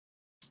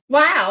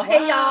Wow.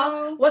 Hey, y'all.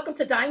 Wow. Welcome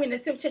to Diamond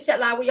and Silk Chit Chat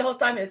Live with your host,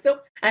 Diamond and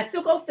Silk, and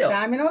Silk on Silk.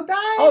 Diamond on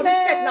Diamond. Oh,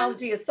 this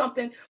technology is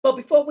something. But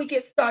before we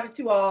get started,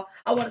 to all,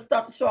 I want to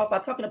start the show off by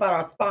talking about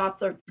our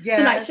sponsor. Yes.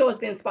 Tonight's show is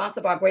being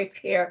sponsored by Grace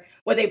Care,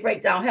 where they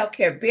break down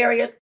healthcare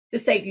barriers to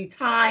save you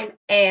time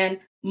and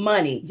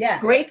money.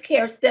 Yes. Grace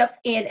Care steps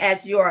in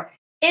as your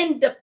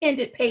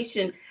independent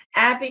patient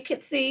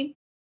advocacy.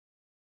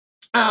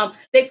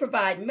 They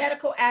provide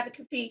medical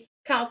advocacy,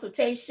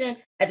 consultation,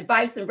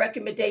 advice, and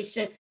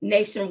recommendation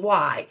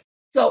nationwide.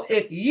 So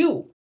if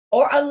you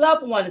or a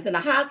loved one is in a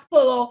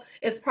hospital,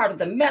 is part of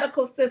the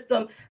medical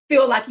system,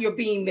 feel like you're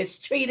being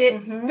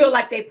mistreated, feel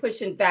like they're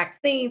pushing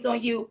vaccines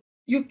on you,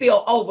 you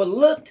feel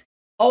overlooked,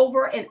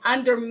 over and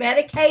under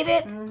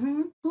medicated,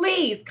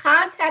 please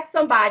contact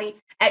somebody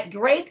at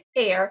Grace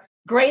Care,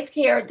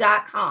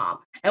 gracecare.com.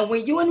 And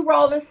when you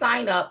enroll and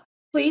sign up,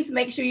 please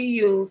make sure you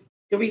use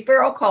the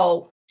referral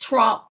code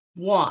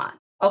Trump1.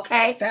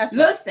 Okay? That's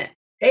Listen,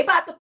 they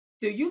about to,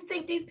 do you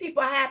think these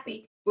people are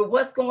happy with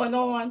what's going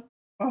on?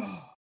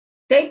 Oh.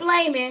 They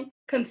blaming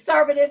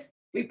conservatives,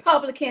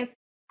 Republicans,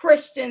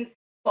 Christians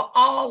for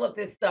all of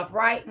this stuff,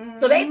 right?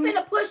 So they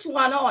finna push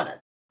one on us.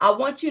 I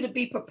want you to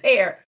be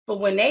prepared for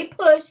when they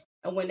push,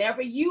 and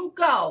whenever you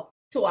go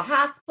to a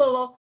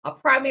hospital, a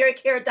primary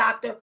care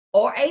doctor,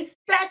 or a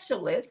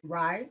specialist,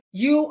 right?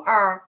 You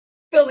are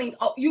feeling,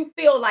 you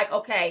feel like,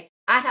 okay,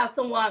 I have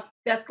someone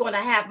that's going to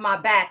have my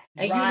back,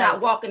 and you're not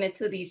walking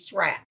into these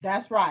traps.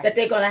 That's right. That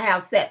they're going to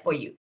have set for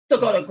you. So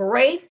go to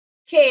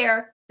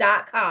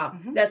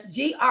gracecare.com. That's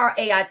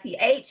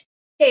GRAITH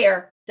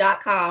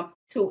care.com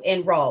to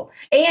enroll.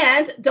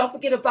 And don't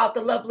forget about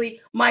the lovely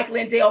Mike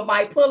Lindell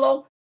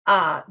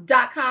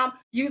MyPillow.com.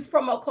 Use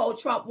promo code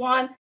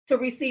Trump1 to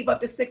receive up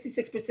to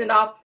 66%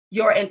 off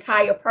your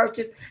entire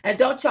purchase. And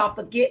don't y'all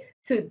forget,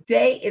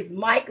 today is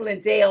Mike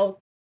Lindell's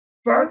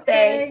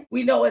birthday.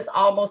 We know it's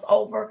almost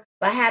over,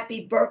 but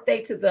happy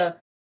birthday to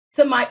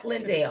Mike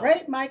Lindell.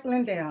 Great Mike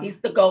Lindell. He's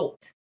the GOAT.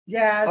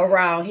 Yes.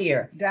 Around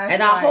here. That's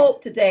and right. I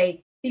hope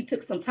today he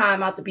took some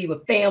time out to be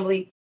with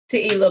family, to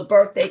eat a little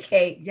birthday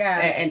cake,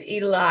 and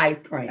eat a little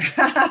ice cream.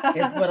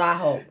 Is what I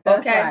hope.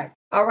 That's okay. Right.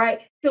 All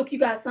right. Silk, you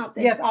got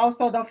something? Yes.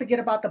 Also, don't forget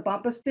about the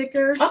bumper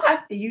stickers. Okay.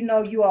 You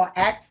know, you all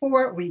asked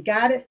for it. We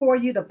got it for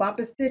you. The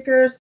bumper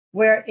stickers,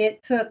 where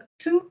it took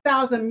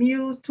 2,000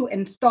 mules to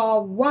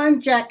install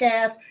one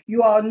jackass.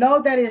 You all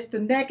know that it's the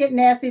naked,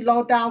 nasty,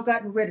 low down,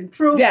 gut and ridden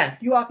truth.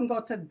 Yes. You all can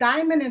go to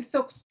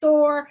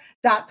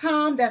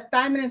diamondandsilkstore.com. That's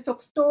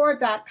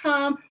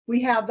diamondandsilkstore.com.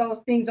 We have those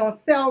things on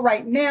sale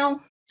right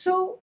now.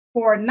 2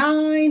 for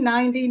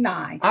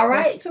 $9.99. All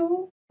right. That's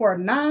 2 for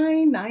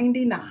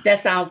 $9.99. That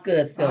sounds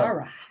good, Silk. All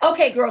right.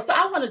 Okay, girl. So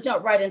I want to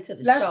jump right into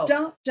the show. Let's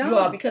jump. You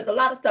all, because a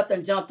lot of stuff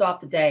done jumped off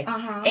today.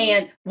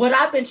 And what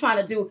I've been trying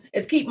to do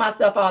is keep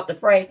myself out the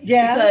fray.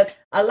 Yeah. Because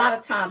a lot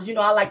of times, you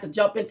know, I like to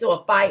jump into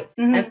a fight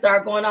and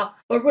start going off.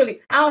 But really,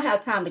 I don't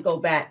have time to go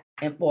back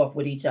and forth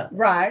with each other.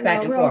 Right.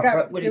 Back and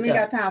forth with each other. We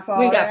got time for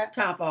all that. We got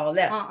time for all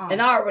that.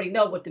 And I already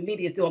know what the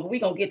media is doing, but we're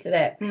going to get to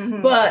that.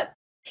 But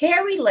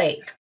Kari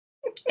Lake,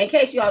 in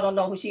case y'all don't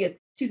know who she is,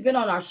 she's been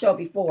on our show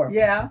before.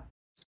 Yeah.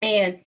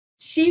 And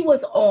she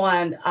was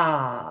on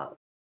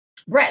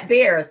Brett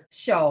Baer's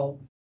show,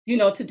 you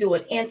know, to do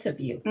an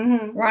interview,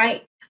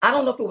 right? I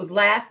don't know if it was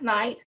last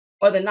night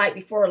or the night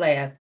before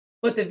last,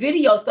 but the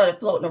video started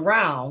floating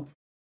around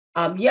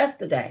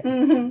yesterday.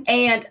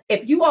 And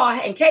if you all,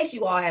 in case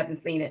you all haven't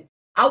seen it,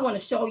 I want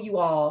to show you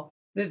all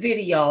the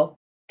video,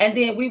 and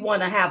then we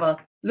want to have a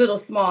little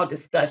small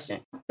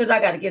discussion because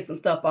I got to get some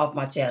stuff off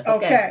my chest.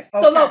 Okay.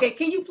 So Logan,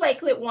 can you play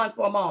clip 1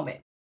 for a moment?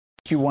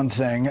 You one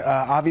thing.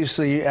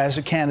 Obviously, as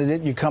a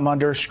candidate, you come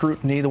under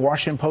scrutiny. The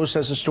Washington Post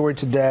has a story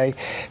today.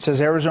 It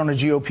says Arizona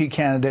GOP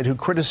candidate who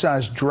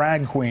criticized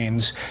drag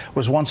queens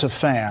was once a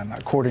fan,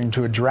 according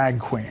to a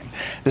drag queen.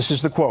 This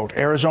is the quote.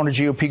 Arizona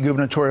GOP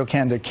gubernatorial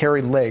candidate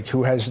Kari Lake,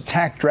 who has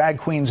attacked drag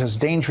queens as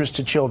dangerous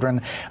to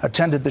children,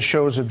 attended the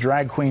shows of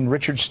drag queen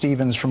Richard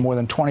Stevens for more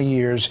than 20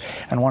 years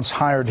and once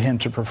hired him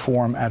to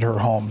perform at her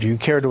home. Do you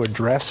care to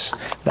address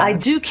that? I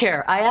do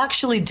care. I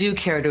actually do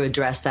care to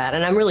address that,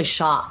 and I'm really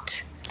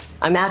shocked.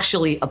 I'm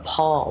actually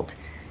appalled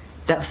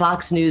that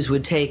Fox News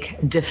would take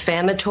a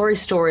defamatory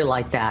story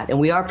like that, and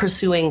we are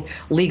pursuing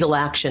legal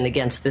action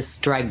against this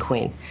drag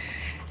queen.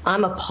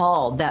 I'm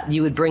appalled that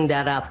you would bring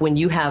that up when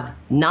you have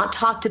not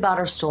talked about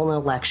our stolen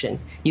election.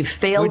 You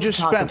failed to talk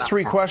about that. We just spent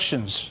 3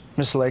 questions,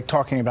 Ms. Lake,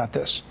 talking about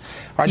this.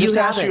 I just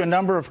asked you a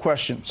number of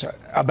questions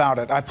about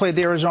it. I played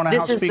the Arizona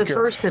House Speaker. This is the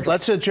first of it.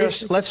 Let's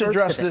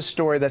address this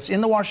story that's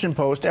in the Washington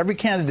Post. Every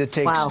candidate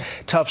takes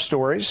tough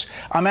stories.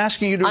 I'm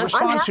asking you to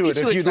respond to it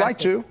if you'd like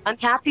to. I'm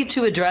happy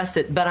to address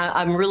it, but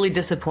I'm really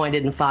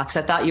disappointed in Fox.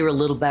 I thought you were a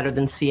little better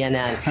than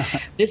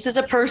CNN. This is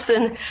a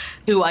person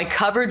who I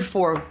covered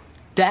for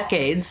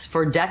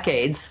for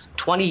decades,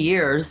 20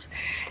 years,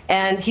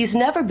 and he's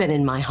never been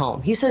in my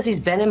home. He says he's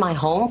been in my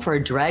home for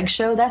a drag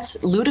show.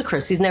 That's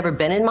ludicrous. He's never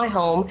been in my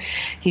home.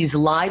 He's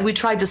lied. We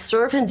tried to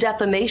serve him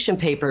defamation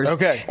papers,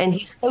 and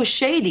he's so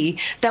shady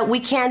that we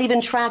can't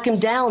even track him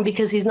down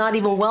because he's not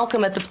even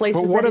welcome at the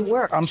places that he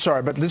works. I'm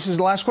sorry, but this is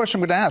the last question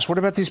I'm going to ask. What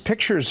about these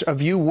pictures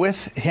of you with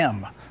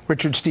him,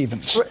 Richard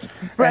Stevens?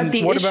 Brett,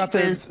 and what about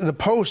the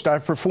post?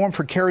 I've performed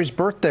for Carrie's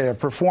birthday. I've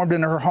performed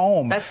in her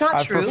home. That's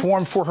not true. I've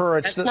performed for her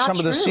at some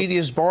of the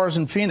seediest bars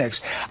in Phoenix.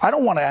 I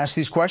don't want to ask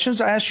these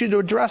questions. I asked you to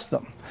address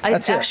them. I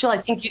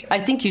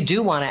think you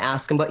do want to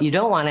ask him, but you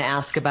don't want to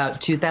ask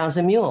about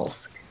 2,000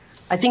 Mules.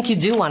 I think you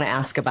do want to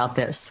ask about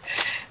this.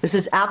 This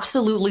is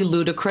absolutely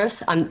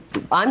ludicrous.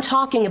 I'm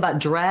talking about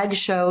drag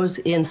shows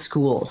in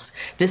schools.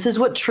 This is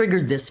what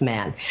triggered this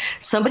man.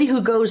 Somebody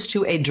who goes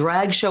to a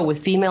drag show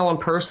with female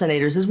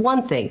impersonators is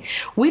one thing.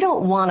 We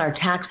don't want our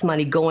tax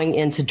money going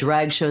into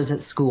drag shows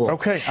at school.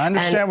 Okay, I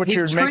understand what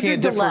you're making a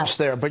difference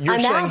there, but you're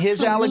saying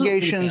his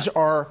allegations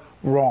are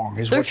wrong,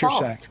 is what you're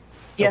saying.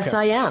 Yes, okay.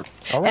 I am.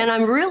 All right. And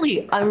I'm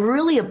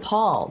really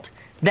appalled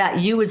that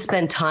you would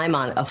spend time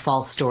on a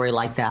false story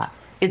like that.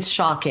 It's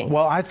shocking.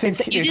 Well, I think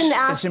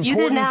it's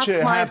important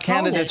to have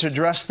candidates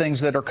address things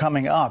that are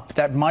coming up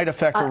that might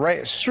affect a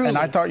race. Truly. And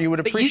I thought you would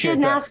appreciate that. But you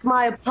didn't ask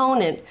my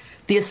opponent,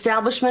 the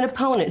establishment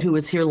opponent who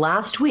was here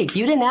last week.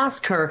 You didn't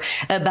ask her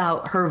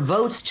about her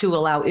votes to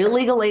allow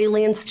illegal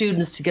alien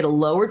students to get a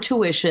lower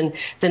tuition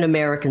than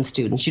American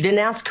students. You didn't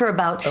ask her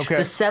about the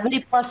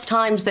 70+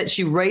 times that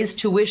she raised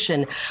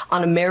tuition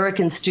on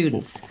American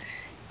students.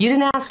 You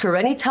didn't ask her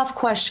any tough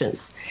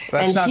questions.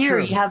 That's not here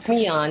true. You have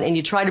me on and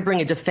you try to bring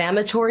a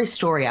defamatory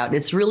story out.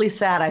 It's really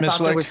sad. I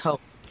thought there was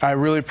hope. I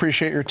really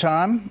appreciate your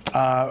time.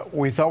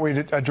 We thought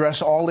we'd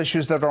address all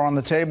issues that are on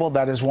the table.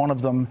 That is one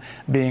of them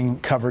being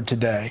covered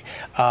today.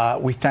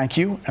 We thank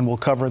you, and we'll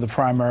cover the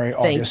primary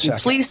August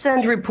 2nd. Please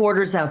send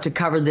reporters out to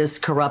cover this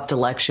corrupt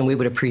election. We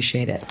would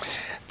appreciate it.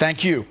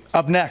 Thank you.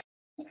 Up next.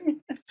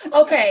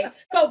 Okay,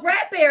 so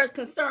Bradbury is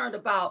concerned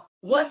about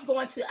what's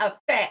going to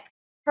affect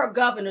her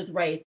governor's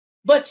race,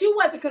 but you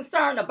wasn't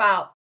concerned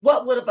about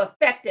what would have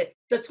affected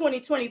the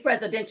 2020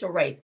 presidential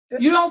race.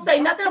 You don't say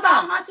nothing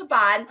about Hunter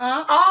Biden.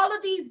 All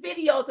of these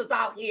videos is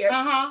out here.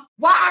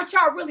 Why aren't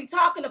y'all really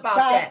talking about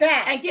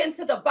that and getting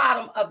to the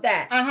bottom of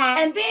that?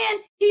 And then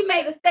he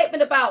made a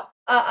statement about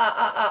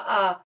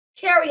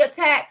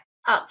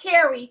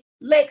Carrie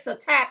Lake's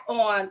attack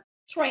on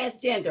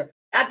transgender.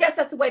 I guess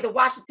that's the way the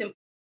Washington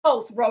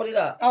Post wrote it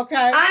up. Okay.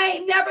 I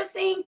ain't never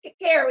seen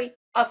Carrie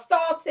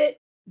assaulted,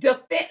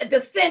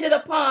 descended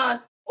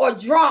upon, or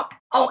drunk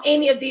on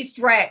any of these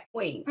drag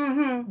queens.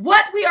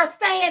 What we are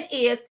saying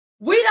is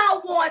we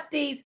don't want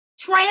these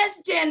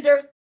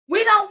transgenders,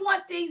 we don't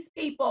want these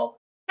people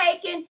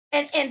taking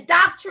and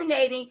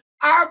indoctrinating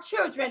our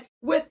children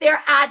with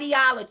their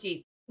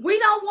ideology. We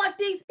don't want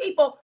these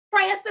people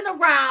prancing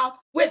around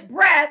with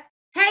breasts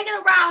hanging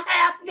around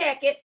half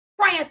naked,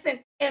 prancing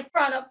in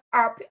front of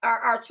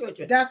our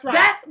children. That's right.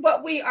 That's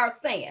what we are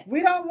saying.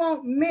 We don't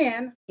want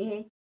men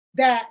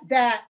that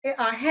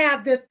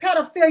have this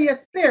pedophilia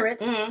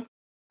spirit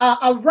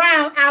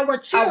around our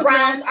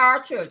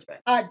children.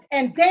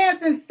 And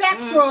dancing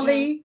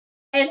sexually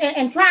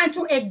and trying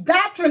to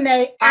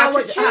indoctrinate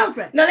our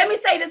children. Now, let me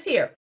say this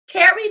here.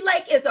 Carrie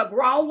Lake is a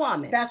grown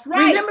woman. That's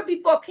right. Remember,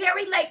 before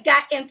Carrie Lake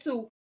got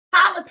into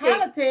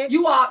politics,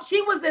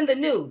 she was in the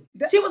news.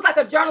 She was like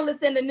a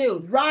journalist in the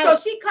news. Right. So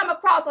she come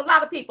across a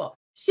lot of people.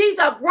 She's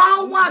a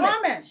grown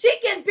woman. She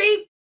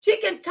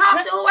can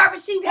talk to whoever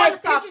she wants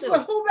to talk to.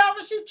 With whoever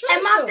she chooses.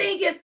 And my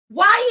thing is,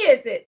 why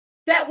is it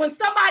that when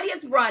somebody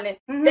is running,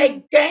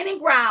 they gaining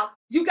ground,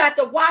 you got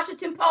the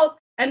Washington Post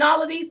and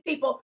all of these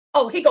people,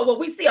 well,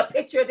 we see a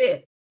picture of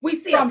this. We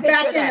see from a picture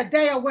back of that. in the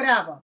day or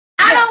whatever.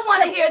 I don't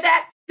want to hear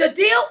that. The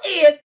deal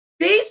is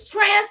these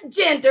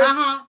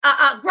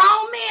transgenders,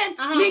 grown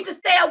men need to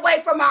stay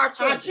away from our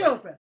children. Our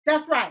children.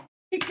 That's right.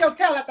 Keep your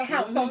tail at the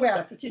house somewhere.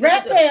 That's what you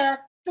Red Bear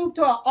stooped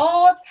to an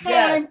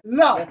all-time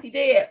low. Yes, he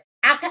did.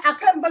 I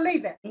couldn't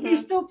believe it. He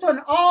stooped to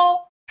an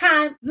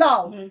all-time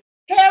low.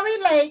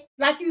 Carrie Lake,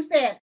 like you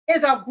said,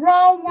 is a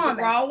grown woman. A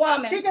grown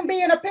woman. She can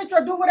be in a picture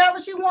or do whatever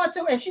she wants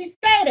to. And she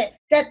stated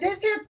that this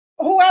here,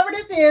 whoever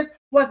this is,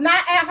 was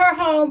not at her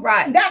home.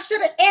 Right. That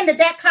should have ended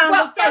that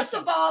conversation. Well, first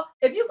of all,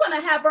 if you're going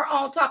to have her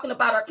on talking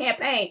about her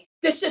campaign,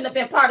 this shouldn't have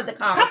been part of the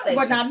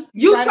conversation.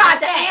 You tried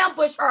to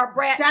ambush her,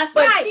 Brad. That's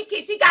but right.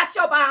 She got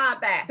your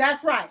behind back.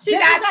 That's right. She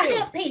got you. A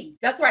hit piece.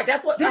 That's right.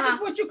 That's what. This is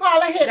what you call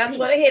a hit piece. That's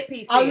what a hit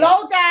piece is. A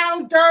low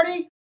down,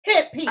 dirty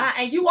hit piece.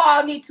 And you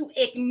all need to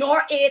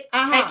ignore it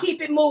and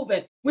keep it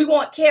moving. We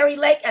want Carrie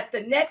Lake as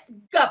the next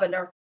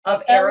governor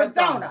of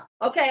Arizona.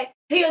 Okay.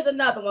 Here's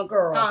another one,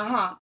 girl.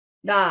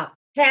 Nah,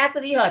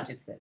 Cassidy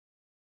Hutchinson.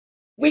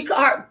 We call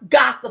her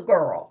Gossip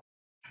Girl.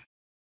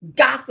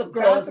 Gossip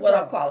Girl is what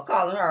I'm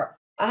calling her.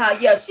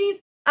 Yeah,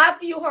 I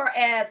view her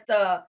as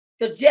the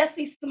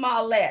Jussie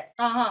Smollett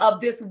of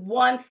this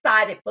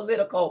one-sided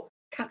political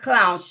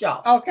clown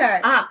show.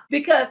 Okay.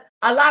 Because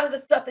a lot of the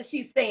stuff that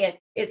she's saying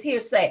is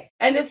hearsay.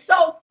 And it's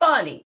so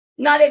funny.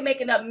 Now they're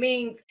making up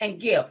memes and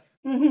gifts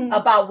Mhm.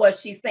 about what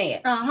she's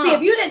saying. Uh-huh. See,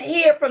 if you didn't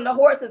hear it from the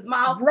horse's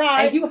mouth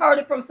Right. and you heard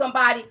it from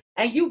somebody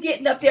and you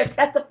getting up there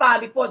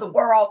testifying before the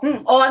world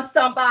Mm. on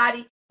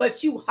somebody,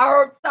 but you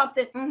heard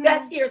something, Mhm.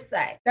 that's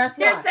hearsay. That's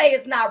right. Hearsay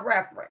is not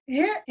reference.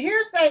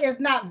 Hearsay is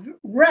not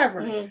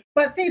reverence. Mhm.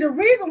 But see, the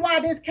reason why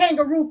this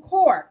kangaroo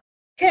court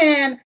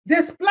can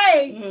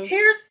display Mhm.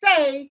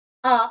 hearsay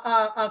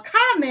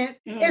comments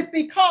Mhm. is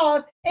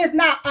because it's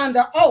not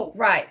under oath.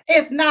 Right.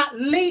 It's not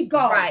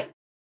legal. Right.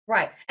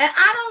 Right. And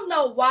I don't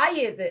know why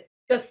is it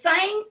the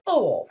same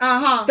fools,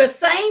 Uh-huh. the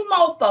same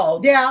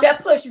mofos Yeah.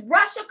 that push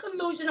Russia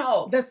collusion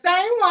hoax The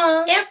same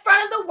one. in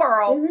front of the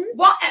world,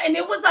 Mhm. and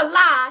it was a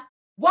lie,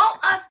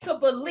 want us to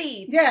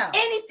believe Yeah.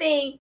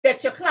 anything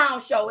that your clown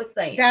show is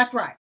saying. That's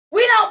right.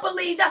 We don't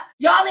believe that.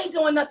 Y'all ain't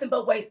doing nothing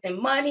but wasting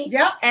money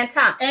Yep. and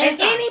time. And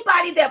time.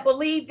 Anybody that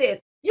believe this,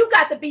 you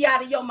got to be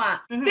out of your mind.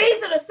 Mhm.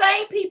 These are the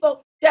same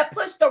people that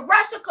push the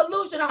Russia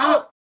collusion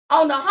hoax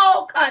on the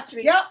whole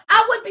country. Yep.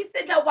 I wouldn't be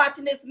sitting there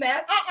watching this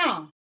mess.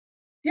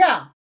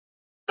 Yeah.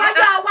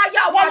 Why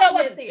y'all watching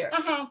this here?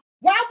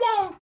 Why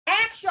won't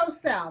ask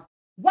yourself,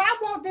 why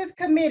won't this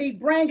committee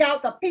bring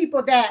out the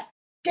people that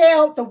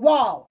scaled the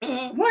wall?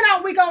 Mhm. When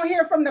are we going to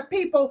hear from the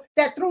people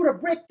that threw the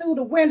brick through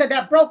the window,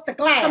 that broke the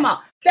glass, Come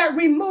on. that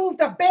removed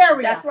the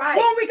barrier? That's right.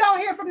 When are we going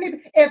to hear from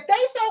them? If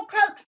they so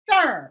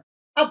concerned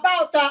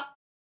about the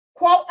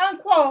quote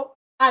unquote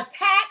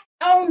attack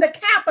on the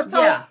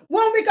Capitol, Yeah.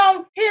 when we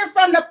going to hear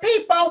from the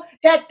people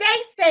that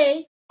they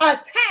say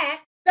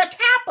attack the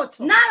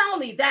Capitol? Not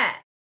only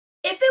that,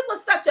 if it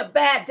was such a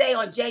bad day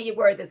on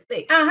January the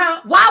 6th,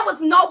 Uh-huh. why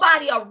was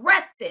nobody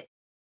arrested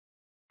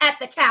at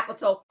the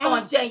Capitol on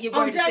On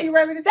January the 6th?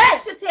 January the That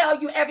 6th. should tell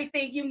you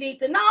everything you need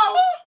to know.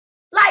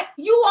 Like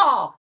you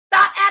all,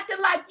 stop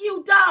acting like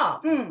you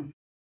dumb Mm.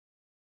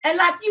 and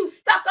like you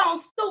stuck on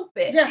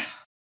stupid. Yeah.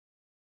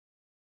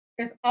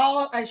 It's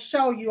all a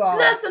show, you all.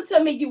 Listen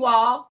to me, you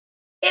all.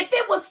 If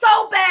it was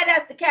so bad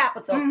at the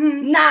Capitol,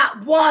 Mhm.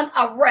 not one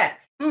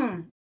arrest.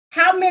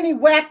 How many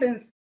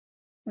weapons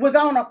was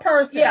on a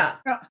person? Yeah.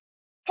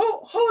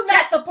 Who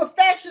let the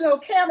professional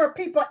camera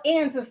people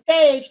into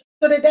stage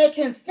so that they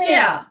can film?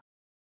 Yeah.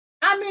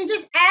 I mean,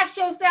 just ask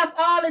yourself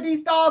all of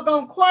these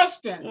doggone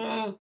questions.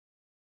 Mm.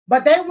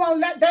 But they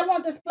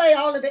won't display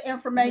all of the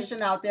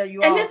information out there,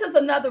 you all. And this is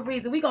another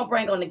reason we're gonna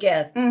bring on the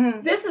guest.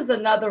 Mhm. This is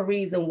another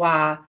reason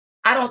why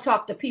I don't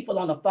talk to people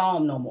on the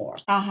phone no more.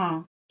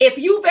 Uh-huh. If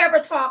you've ever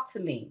talked to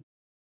me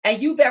and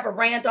you've ever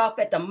ran off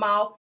at the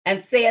mouth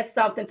and said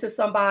something to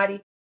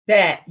somebody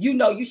that you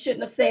know you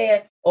shouldn't have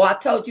said, or I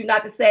told you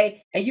not to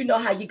say, and you know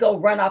how you go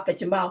run off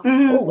at your mouth,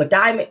 Mhm. oh, a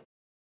diamond,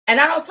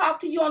 and I don't talk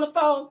to you on the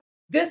phone,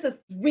 this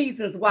is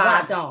reasons why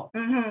I don't.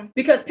 Mhm.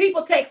 Because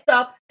people take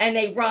stuff and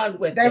they run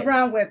with They it.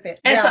 run with it.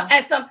 And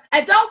Yeah.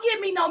 and don't give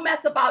me no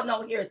mess about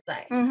no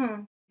hearsay.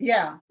 Mhm.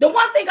 Yeah. The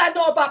one thing I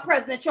know about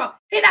President Trump,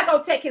 he's not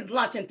gonna take his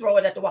lunch and throw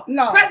it at the wall.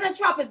 No. President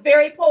Trump is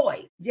very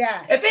poised.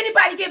 Yeah. If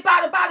anybody get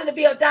bought about it, it'll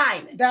be a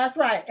diamond. That's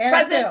right. And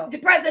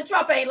President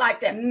Trump ain't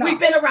like that. No. We've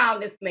been around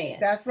this man.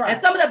 That's right.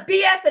 And some of the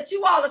BS that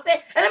you all are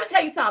saying, and let me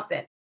tell you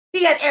something.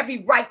 He had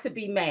every right to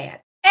be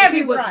mad.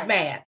 Every was right.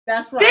 mad.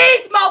 That's right.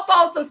 These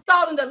mofos done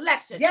stolen the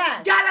election.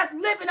 Yes. Got us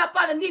living up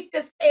underneath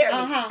this tyranny.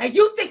 Uh-huh. And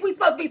you think we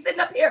supposed to be sitting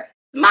up here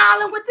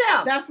smiling with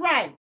them? That's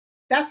right.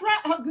 That's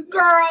right.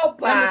 Girl,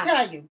 Let me bye.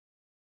 tell you.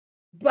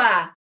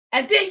 Bye.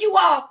 And then you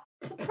all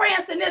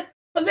prance in this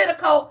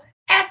political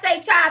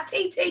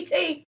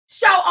SHITTT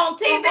show on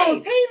TV.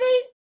 On TV?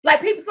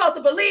 Like people supposed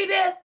to believe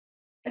this.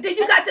 And then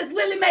you got this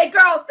Lily Mae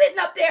girl sitting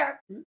up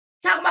there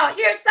talking about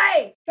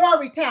hearsay.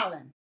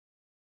 Storytelling.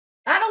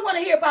 I don't want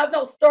to hear about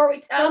no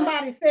storytelling.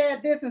 Somebody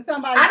said this and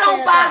somebody I don't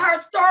said buy that.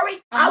 her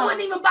story. I Uh-huh.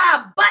 wouldn't even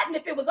buy a button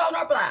if it was on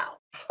her blouse.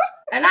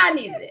 And I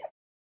needed it.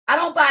 I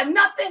don't buy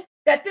nothing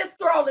that this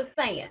girl is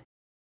saying.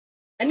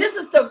 And this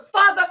is to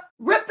further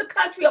rip the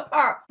country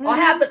apart or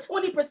have the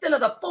 20%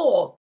 of the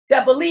fools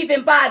that believe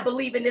in Biden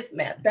believe in this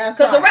mess. That's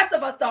Because the right. rest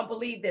of us don't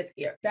believe this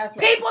here. That's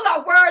right. People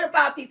are worried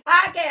about these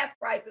high gas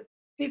prices,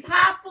 these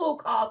high food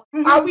costs.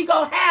 Mhm. Are we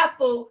going to have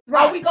food?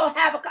 Right. Are we going to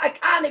have an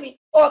economy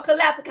or a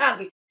collapsed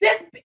economy?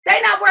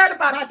 They're not worried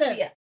about About this that.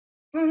 yet.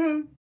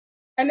 Mm-hmm.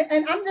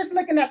 And I'm just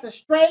looking at the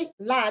straight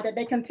lie that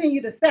they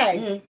continue to say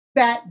Mhm.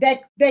 that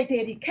they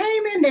did. He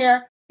came in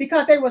there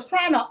because they was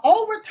trying to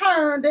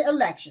overturn the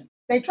election.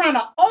 They trying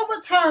to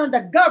overturn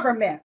the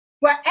government.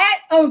 But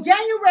on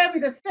January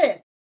the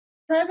 6th,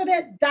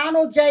 President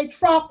Donald J.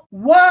 Trump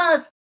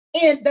was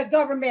in the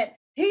government.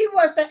 He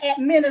was the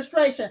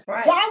administration.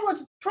 Right. Why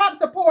was Trump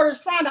supporters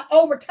trying to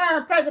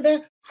overturn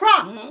President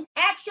Trump? Mhm.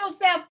 Ask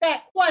yourself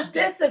that question.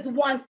 This is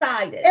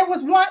one-sided. It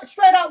was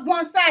straight up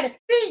one-sided.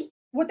 See,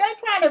 what they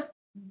trying to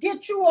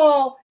get you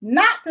all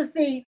not to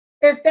see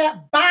is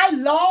that by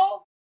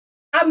law,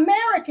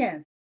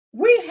 Americans,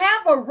 we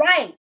have a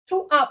right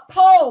to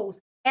oppose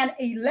an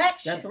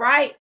election. That's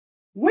right.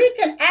 We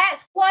can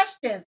ask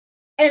questions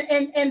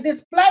and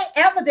display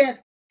evidence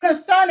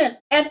concerning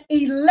an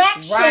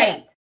election.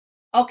 Right.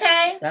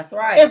 Okay? That's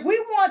right. If we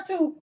want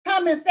to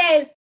come and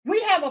say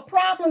we have a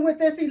problem with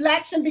this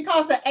election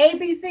because of A,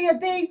 B, C, or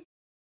D,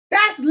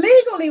 That's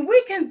legally,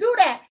 we can do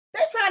that.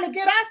 They're trying to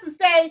get us to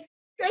say,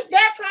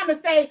 they're trying to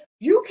say,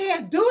 you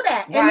can't do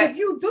that. Right. And if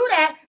you do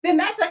that, then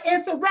that's an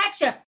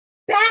insurrection.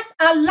 That's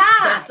a lie.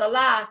 That's a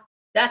lie.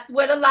 That's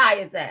where the lie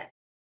is at.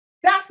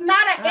 That's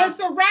not an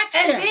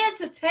insurrection. And then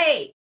to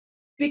take,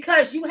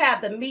 because you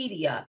have the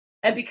media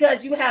and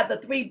because you have the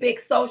 3 big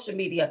social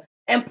media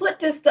and put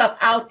this stuff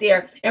out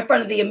there in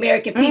front of the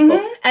American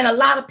people, and a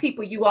lot of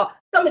people,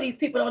 some of these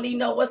people don't even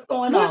know what's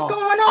going on. What's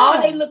going on?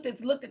 All they looked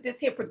at this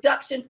here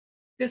production,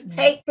 this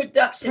tape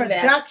production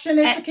mess. Production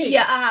is the key.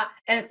 Yeah,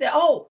 and say,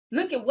 oh,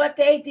 look at what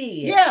they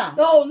did. Yeah.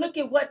 Oh, look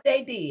at what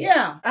they did.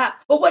 Yeah.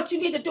 But what you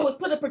need to do is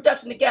put a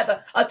production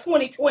together of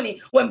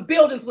 2020 when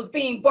buildings was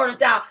being burned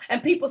down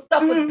and people's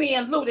stuff was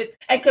being looted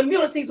and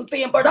communities was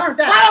being burned down.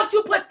 Why don't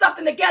you put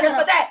something together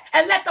for that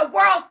and let the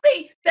world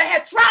see the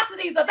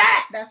atrocities of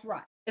that? That's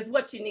right. Is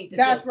what you need to do.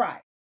 That's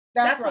right.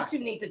 That's what you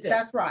need to do.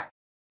 That's right.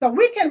 So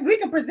we can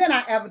present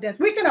our evidence.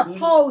 We can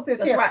oppose this.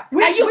 That's here. right.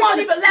 And you won't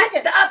even let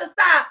the other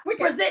side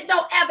present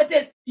no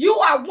evidence. You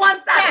are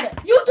one-sided.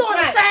 You doing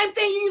the same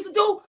thing you used to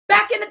do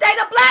back in the day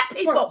to black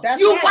people.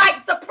 You white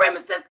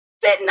supremacists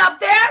sitting up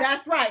there.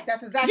 That's right.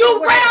 That's exactly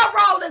you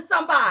railroading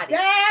somebody.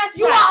 That's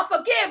you all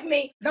forgive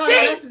me. No,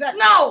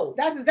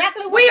 that's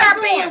exactly what we are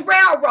being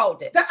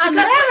railroaded.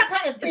 America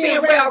is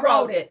being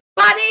railroaded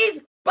by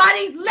these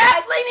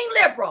left-leaning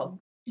liberals.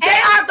 They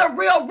are the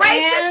real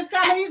racists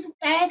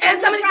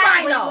and some of these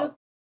rhinos.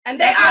 And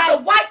they are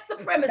the white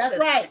supremacists. That's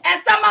right.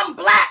 And some of them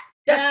black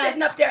that's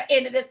sitting up there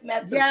into this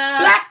mess.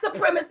 Black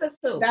supremacists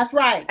too. That's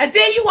right. And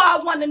then you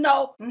all want to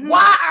know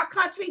why our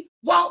country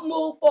won't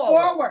move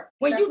forward.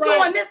 When you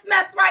doing this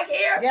mess right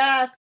here,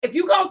 if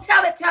you gonna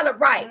tell it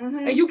right.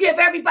 And you give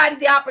everybody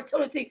the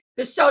opportunity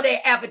to show their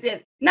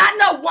evidence. Not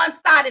no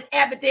one-sided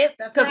evidence,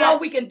 because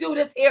we can do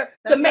this here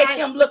to make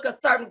him look a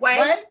certain way.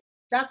 Right?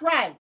 That's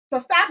right. So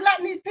stop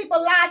letting these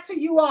people lie to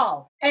you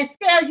all and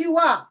scare you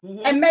up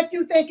and make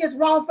you think it's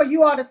wrong for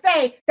you all to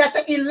say that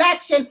the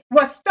election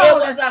was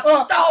stolen.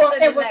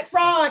 It was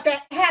fraud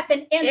that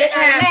happened in the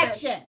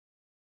election.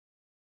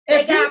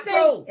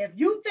 If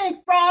you think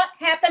fraud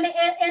happened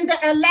in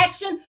the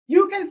election,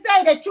 you can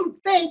say that you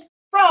think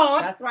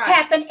fraud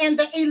happened in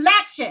the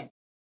election.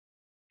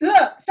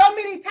 Look, so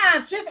many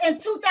times, just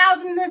in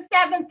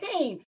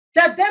 2017,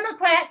 the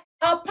Democrats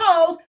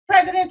opposed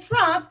President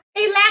Trump's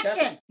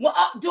election.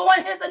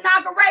 During his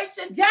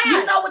inauguration,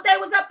 you know what they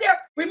was up there?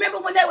 Remember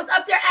when they was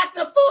up there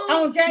acting a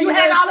fool? You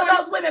had all of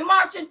those women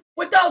marching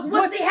with those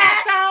wussy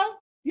hats on.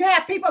 You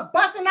had people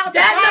busting out.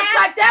 That looks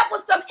like that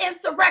was some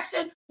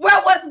insurrection. Where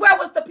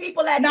was the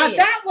people at? Now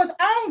that was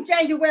on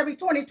January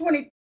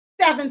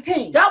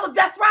 2017.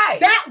 That's right.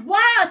 That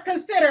was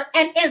considered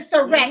an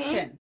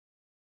insurrection.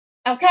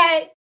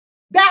 Okay,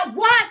 that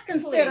was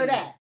considered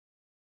that.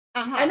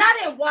 And I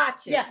didn't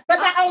watch it. Yeah, but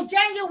on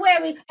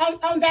January,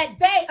 on that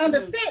day, on the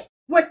 6th,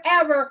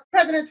 whenever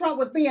President Trump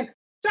was being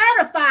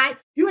certified,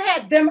 you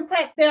had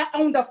Democrats there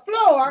on the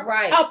floor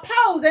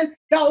opposing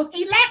those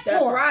electors.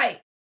 That's right.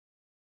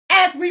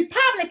 As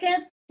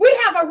Republicans, we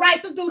have a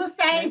right to do the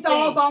same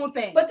doggone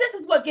thing. But this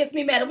is what gets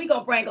me mad, and we're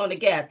going to bring on the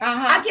guests.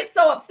 I get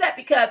so upset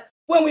because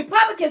when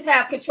Republicans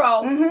have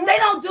control, they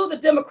don't do the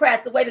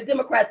Democrats the way the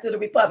Democrats do the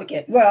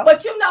Republicans.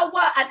 But you know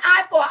what? An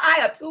eye for an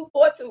eye, a tooth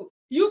for a tooth.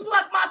 You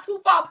pluck my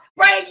tooth off,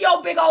 bring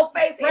your big old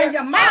face here. Bring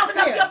your mouth Open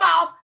up your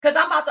mouth, because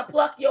I'm about to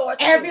pluck yours.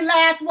 Every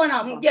last one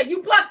of them. Yeah,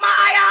 you pluck my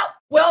eye out,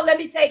 well, let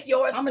me take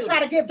yours I'm going to try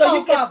to get so both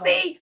you can of them.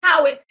 see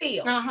how it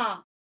feels.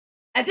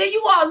 And then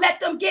you all let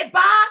them get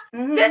by?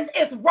 This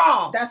is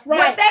wrong. That's right.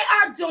 What they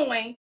are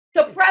doing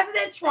to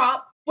President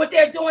Trump, what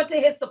they're doing to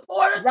his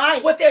supporters,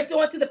 what they're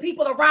doing to the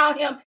people around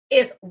him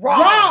is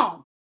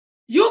wrong.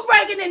 You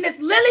bringing in this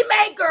Lily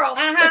Mae girl,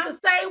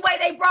 it's the same way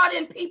they brought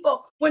in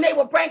people when they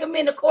would bring them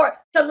into court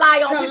to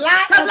lie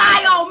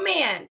on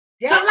men,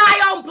 to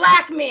lie on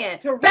black men,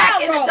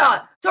 back in the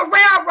dark, to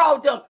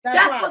railroad them.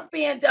 That's what's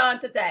being done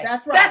today.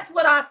 That's right. That's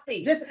what I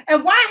see.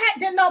 And why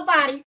did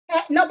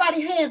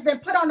nobody hands been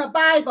put on the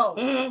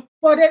Bible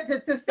for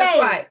it to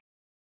say,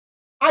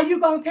 are you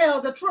going to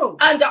tell the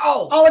truth? Under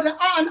oath.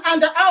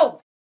 Under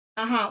oath.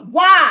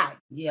 Why?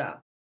 Yeah.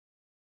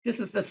 This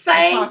is the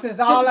same. This is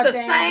the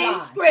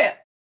same script.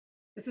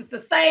 This is the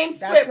same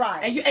script. That's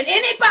right. And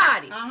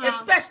anybody,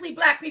 especially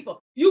black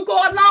people, you go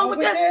along with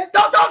this.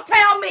 Don't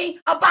tell me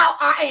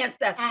about our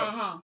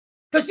ancestors.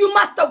 Because you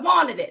must have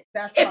wanted it.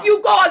 If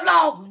you go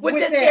along with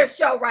this here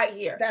show right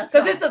here.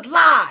 Because this is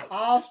live.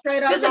 All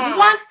straight up. This is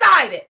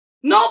one-sided.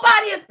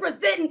 Nobody is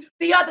presenting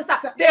the other side.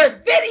 There's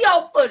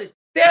video footage.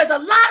 There's a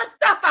lot of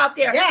stuff out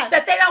there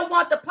that they don't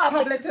want the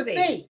public to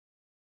see.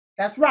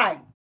 That's right.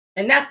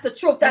 And that's the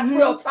truth. That's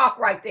real talk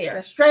right there.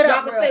 That's straight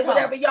up. Y'all can say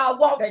whatever y'all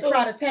want to. They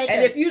try to take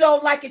and if you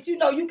don't like it, you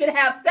know you can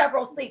have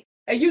several seats.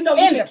 And you know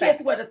you can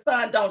kiss where the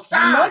sun don't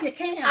shine. You know you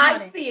can,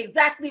 honey. I see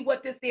exactly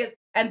what this is,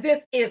 and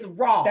this is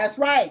wrong. That's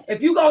right.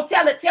 If you're going to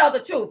tell it, tell the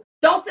truth.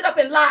 Don't sit up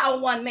and lie on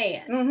one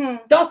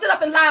man. Don't sit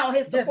up and lie on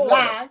his supporters. Just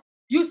lie.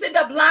 You sit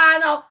up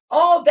lying on,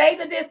 oh, they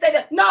did this, they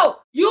did. No,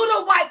 you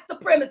the white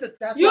supremacists.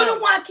 That's You right. the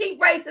one keep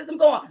racism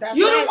going. That's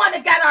You right. the one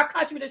that got our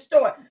country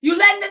destroyed. You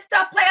letting this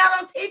stuff play out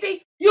on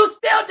TV, you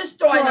still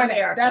destroying Doing it.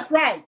 America. That's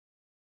right.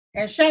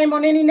 And shame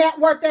on any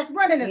network that's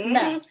running this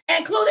mess.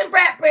 Including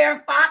Bradbury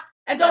and Fox.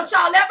 And don't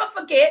y'all ever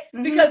forget,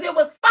 because it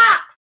was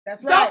Fox.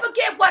 That's right. Don't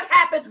forget what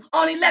happened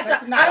on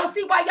election. That's I don't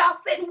see why y'all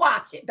sit and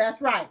watch it.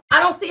 That's right. I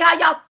don't see how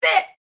y'all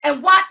sit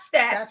and watch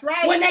that. That's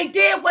right. When they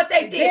did what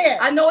they did.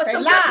 I know it's They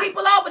some lied. good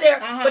people over there,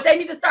 but they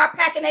need to start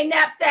packing their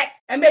knapsack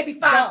and maybe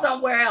find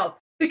somewhere else.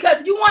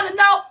 Because you want to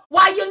know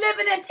why you're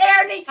living in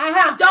tyranny?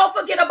 Don't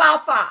forget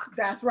about Fox.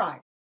 That's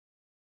right.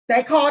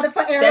 They called it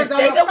for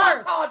Arizona. They the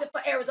one called it for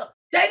Arizona.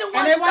 They the one.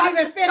 And they weren't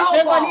even finished.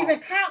 They weren't even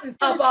counting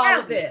of all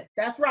of this.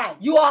 That's right.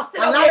 You all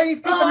sit a over lot there. of these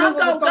people knew I'm what was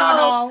gonna going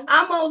go. on.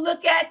 I'm gonna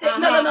look at this.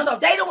 No.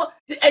 They don't want,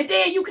 and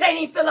then you can't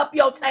even fill up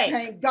your tank.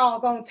 Tank,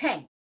 doggone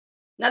tank.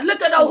 Now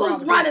look at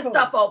who's running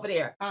stuff over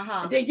there.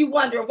 Uh-huh. And then you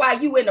wonder why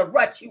you in a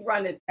rut you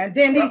running. And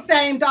then these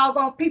same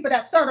doggone people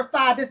that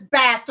certified this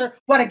bastard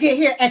want to get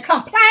here and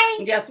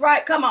complain. That's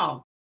right. Come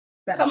on.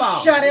 Come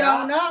on. Shut it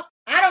on up.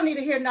 I don't need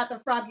to hear nothing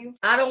from you.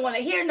 I don't want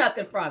to hear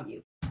nothing from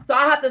you. So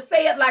I have to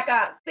say it like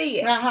I see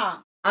it.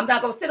 I'm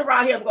not gonna sit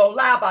around here and go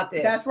lie about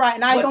this. That's right.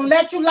 And I ain't gonna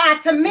let you lie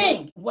to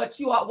me. What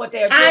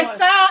they're doing. I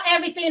saw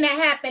everything that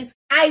happened.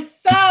 I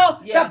saw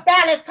the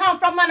ballots come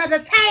from under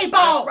the table.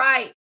 That's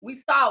right.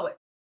 We saw it.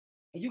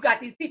 And you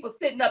got these people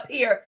sitting up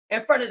here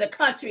in front of the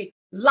country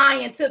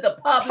lying to the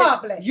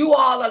public. You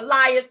all are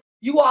liars.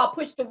 You all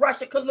push the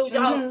Russia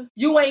collusion home.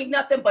 You ain't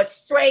nothing but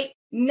straight,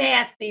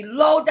 nasty,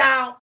 low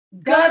down,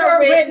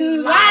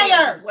 gutter-ridden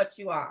liars. Is what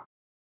you are.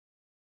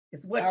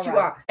 It's what you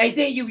are. And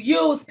then you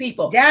use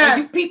people.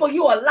 Yes. And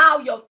you allow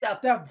yourself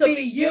to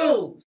be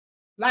used.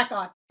 Like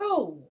a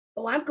tool.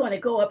 Oh, I'm going to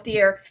go up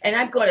there and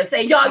I'm going to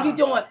say, y'all, you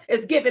doing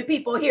is giving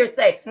people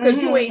hearsay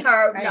because you ain't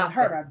heard nothing. Ain't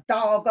heard a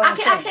doggone I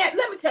can't.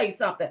 Let me tell you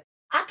something.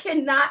 I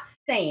cannot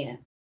stand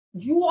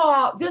you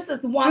all. This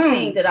is one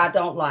thing that I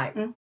don't like.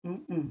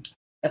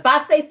 If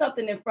I say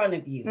something in front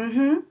of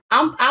you,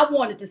 I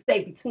want it to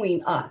stay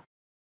between us.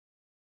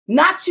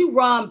 Not you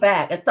run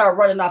back and start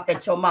running off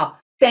at your mouth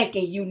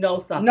thinking you know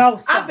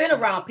something. I've been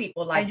around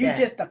people like that. And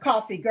you just a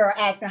coffee girl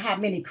asking how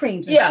many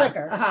creams and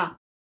sugar.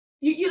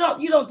 You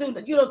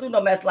don't do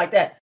no mess like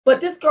that.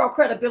 But this girl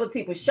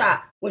credibility was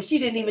shot when she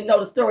didn't even know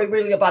the story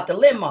really about the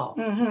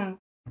limo.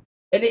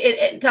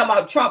 And talking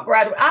about Trump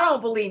graduate. I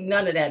don't believe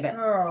none of that, man.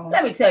 Girl.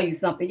 Let me tell you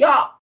something,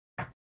 y'all.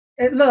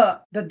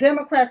 Look, the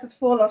Democrats is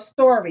full of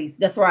stories.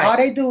 That's right. All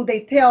they do,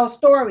 they tell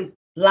stories.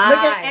 Lies. Look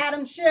at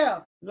Adam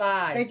Schiff.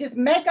 Lies. They just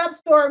make up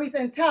stories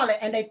and tell it.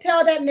 And they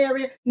tell that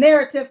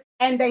narrative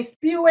and they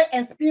spew it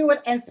and spew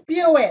it and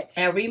spew it.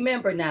 And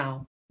remember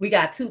now, we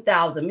got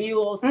 2,000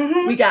 Mules.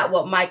 We got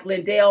what Mike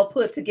Lindell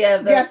put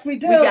together. Yes, we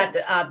do. We got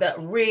the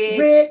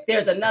Rig.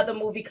 There's another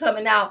movie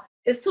coming out.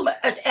 It's too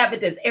much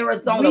evidence.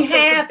 Arizona, we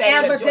have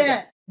evidence.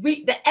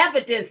 Georgia. The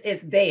evidence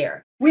is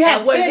there. We have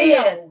and what video. it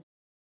is,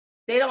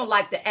 they don't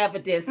like the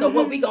evidence. So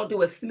what we're going to do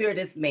is smear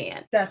this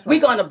man. That's right.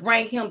 We're going to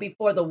bring him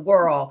before the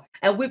world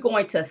and we're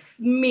going to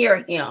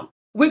smear him.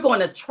 We're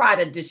going to try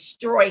to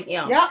destroy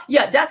him.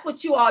 Yeah, that's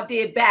what you all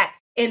did back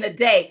in the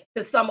day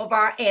to some of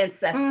our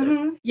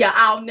ancestors. Yeah,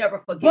 I'll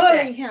never forget Bully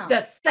that. him.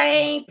 The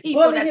same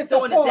people Bully that's his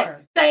doing it,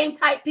 supporters. same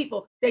type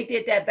people, they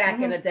did that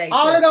back in the day.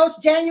 All of those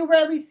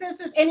January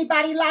sisters,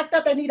 anybody locked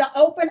up, they need to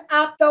open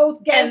up those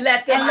gates and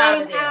let them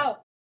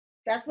out.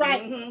 That's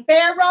right.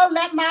 Pharaoh,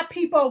 let my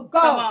people go.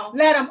 Come on.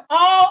 Let them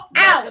all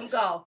out. Let them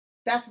go.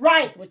 That's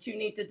right. That's what you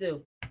need to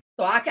do.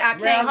 So I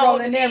can't hold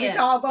it every in.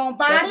 doggone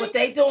body. That's what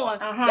they doing.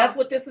 That's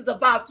what this is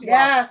about, you all.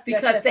 Yes,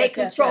 because they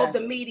control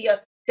the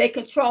media. They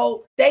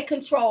control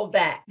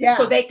that. Yeah.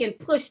 So they can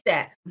push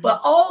that.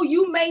 But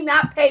you may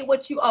not pay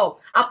what you owe.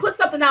 I put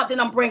something out, then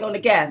I'm bringing on the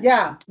guest.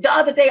 Yeah. The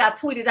other day I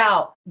tweeted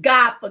out,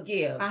 God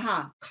forgives.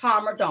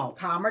 Karma don't.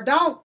 Karma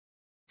don't.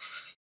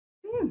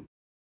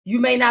 You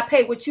may not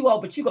pay what you owe,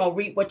 but you're going to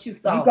reap what you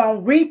sow. You're going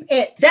to reap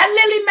it. That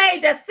Lily Mae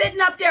that's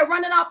sitting up there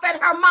running off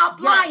at her mouth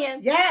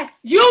lying. Yes.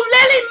 You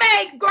Lily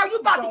Mae, girl, you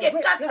about to get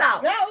cussed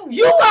out.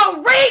 You going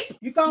to reap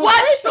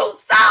what you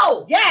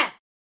sow. Yes.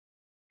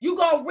 You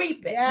going to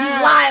reap it. Yes. You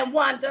lying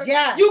wonder.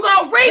 Yes. You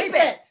going to reap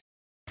it.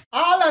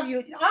 All of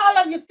you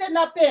sitting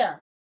up there.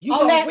 You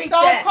on that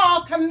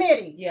so-called that.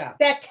 Committee. Yeah.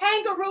 That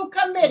kangaroo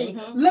committee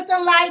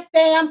looking like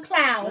damn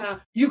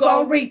clowns. You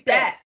going to reap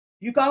that.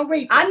 You gonna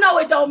reap it. I know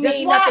it don't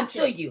mean nothing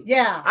to you.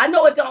 Yeah. I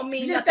know it don't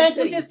mean nothing to you. You just think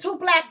we're just two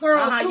black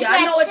girls, two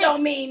black I know chicks it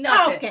don't mean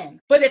nothing. Talking.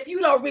 But if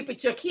you don't reap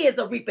it, your kids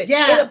will reap it.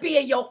 Yes. It'll be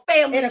in your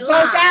family It'll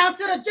line. go down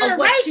to the generations,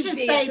 what you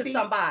did baby. To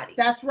somebody.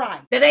 That's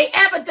right. That ain't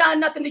ever done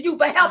nothing to you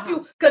but help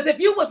you. Because if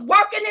you was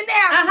working in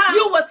there,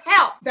 you was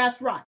helped.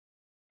 That's right.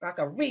 I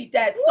can read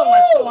that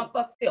so and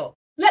fulfill.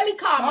 Let me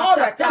calm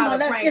myself down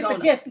and bring on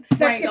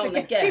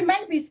the guest. She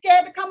may be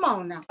scared to come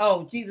on now.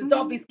 Oh, Jesus,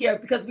 don't be scared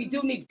because we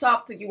do need to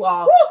talk to you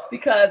all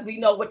because we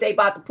know what they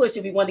about to push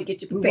and we want to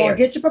get you prepared.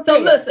 So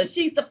listen,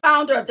 she's the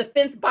founder of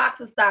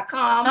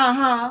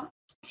DefenseBoxes.com.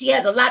 She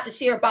has a lot to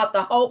share about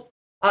the hopes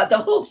the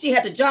hoops she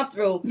had to jump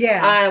through,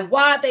 and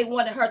why they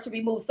wanted her to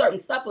remove certain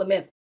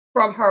supplements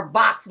from her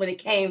box when it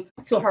came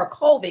to her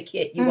COVID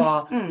kit, you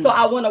all. So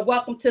I want to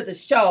welcome to the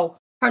show.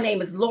 Her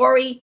name is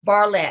Lori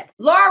Bartlett.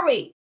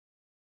 Lori.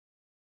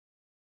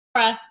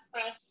 Laura.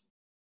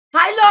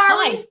 Hi,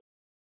 Lori.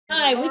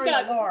 Hi.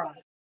 Laura.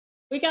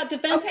 We got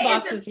defense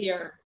boxes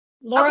here.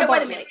 Laura. Okay,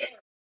 wait a minute.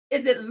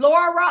 Is it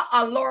Laura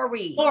or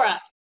Lori?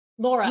 Laura.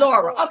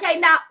 Okay,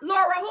 now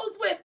Laura, who's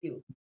with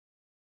you?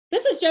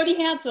 This is Jody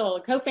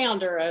Hansel,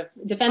 co-founder of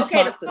Defense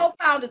Boxes. Okay, the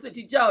co-founders with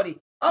you, Jody.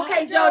 Okay,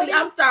 Hi, Jody,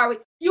 I'm sorry.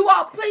 You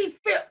all, please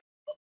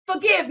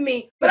forgive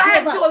me, but I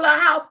had to do a little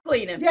house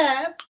cleaning.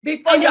 Yes.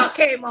 Before y'all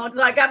came on,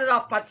 so I got it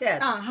off my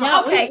chest.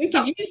 Yeah, okay. We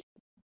could use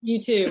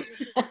you too.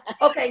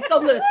 Okay, so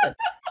listen.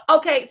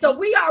 Okay, so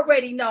we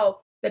already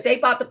know that they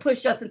about to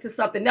push us into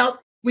something else.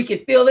 We can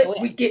feel it.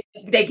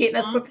 They're getting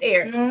us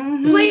prepared.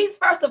 Please,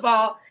 first of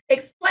all,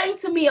 explain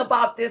to me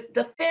about this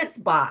defense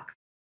box.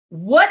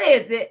 What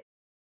is it,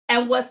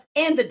 and what's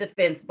in the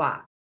defense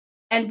box?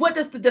 And what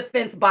does the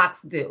defense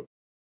box do?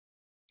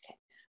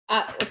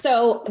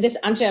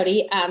 I'm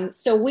Jody.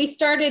 So we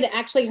started,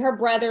 actually, her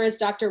brother is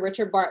Dr.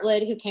 Richard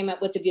Bartlett, who came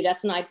up with the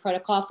budesonide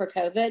protocol for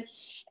COVID.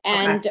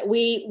 And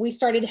we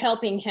started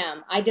helping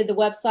him. I did the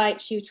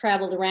website. She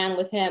traveled around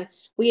with him.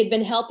 We had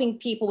been helping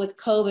people with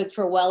COVID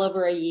for well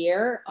over a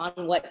year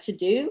on what to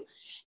do.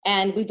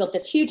 And we built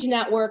this huge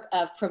network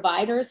of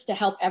providers to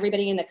help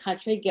everybody in the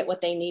country get what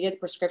they needed, the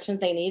prescriptions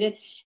they needed.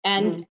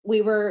 And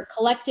we were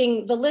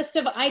collecting the list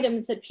of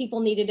items that people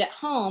needed at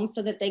home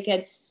so that they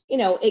could,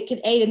 it could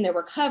aid in their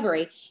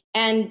recovery.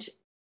 And,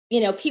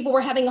 people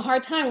were having a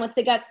hard time once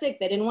they got sick.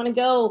 They didn't want to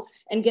go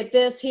and get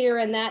this here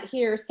and that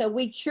here. So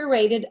we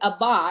curated a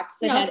box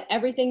that had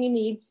everything you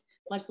need.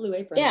 Like Blue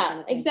Apron.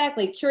 Yeah,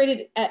 exactly.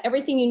 Curated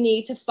everything you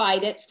need to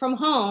fight it from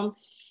home.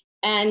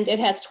 And it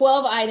has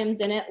 12 items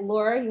in it.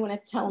 Laura, you want to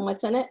tell them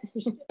what's in it?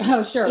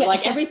 Oh, sure. Yeah.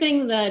 Like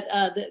everything that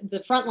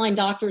the frontline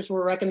doctors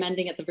were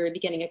recommending at the very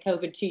beginning of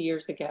COVID 2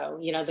 years ago.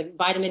 The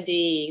vitamin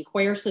D,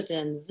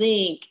 quercetin,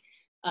 zinc,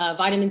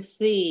 vitamin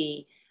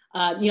C,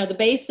 the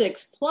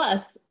basics,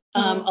 plus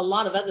a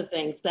lot of other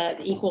things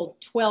that equal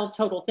 12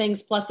 total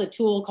things, plus a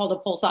tool called a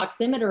pulse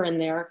oximeter in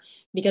there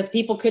because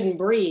people couldn't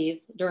breathe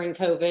during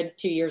COVID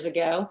 2 years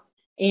ago.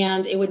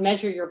 And it would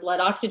measure your blood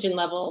oxygen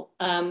level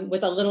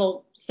with a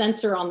little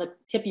sensor on the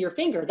tip of your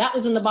finger. That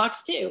was in the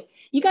box too.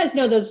 You guys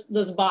know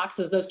those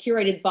boxes, those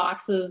curated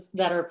boxes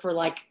that are for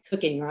like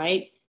cooking,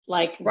 right?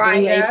 Like Blue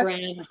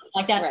Apron,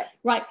 like that.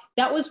 Right.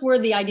 That was where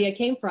the idea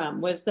came from,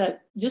 was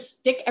that just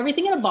stick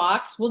everything in a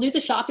box. We'll do the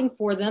shopping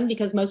for them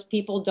because most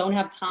people don't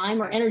have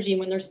time or energy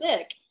when they're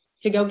sick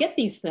to go get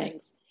these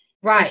things.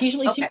 Right. It's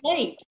usually too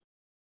late.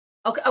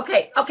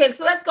 Okay.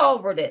 So let's go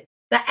over it.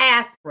 The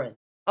aspirin.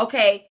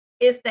 Okay.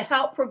 It's to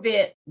help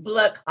prevent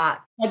blood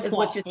clots, is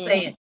what you're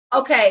saying.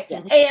 Okay.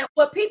 And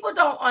what people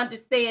don't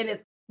understand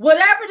is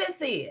whatever this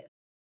is,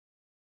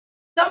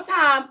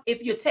 sometimes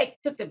if you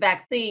took the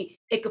vaccine,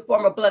 it could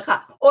form a blood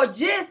clot, or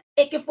just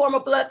it can form a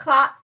blood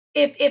clot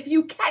if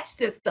you catch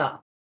this stuff.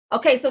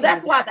 Okay, so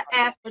that's why the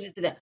aspirin is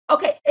in there.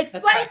 Okay,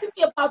 explain to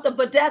me about the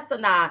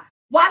budesonide.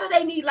 Why do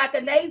they need like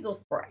a nasal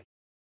spray?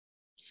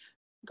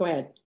 Go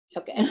ahead.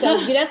 Okay, so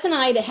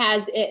budesonide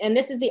has, and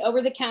this is the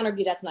over-the-counter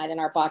budesonide in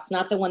our box,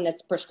 not the one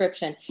that's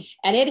prescription,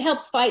 and it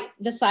helps fight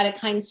the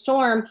cytokine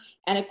storm.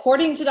 And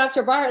according to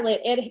Dr.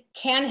 Bartlett, it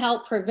can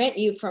help prevent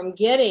you from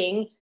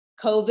getting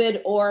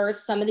COVID or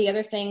some of the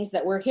other things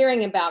that we're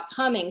hearing about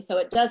coming. So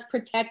it does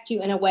protect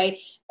you in a way,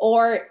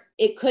 or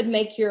it could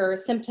make your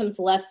symptoms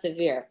less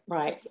severe.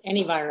 Right,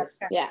 any virus.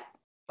 Okay. Yeah.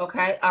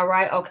 Okay,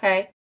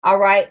 all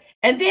right.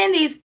 And then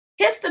these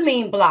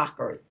histamine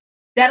blockers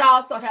that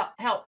also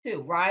help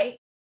too, right?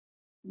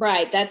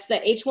 Right, that's the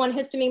H1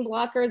 histamine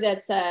blocker.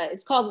 That's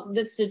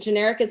the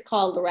generic is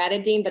called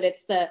loratadine, but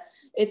it's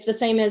the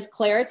same as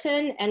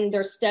Claritin, and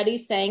there's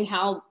studies saying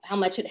how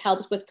much it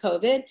helps with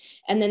COVID.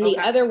 And then the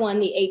other one,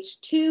 the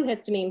H2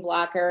 histamine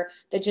blocker,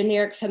 the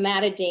generic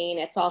famotidine,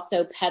 it's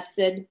also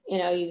Pepcid.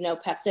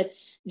 Pepcid.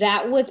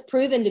 That was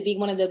proven to be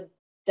one of the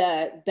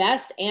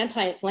best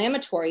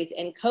anti-inflammatories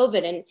in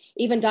COVID. And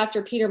even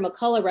Dr. Peter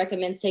McCullough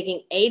recommends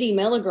taking 80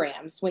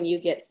 milligrams when you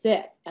get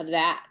sick of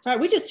that. Right,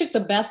 we just took the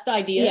best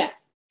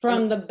ideas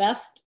from the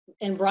best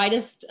and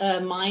brightest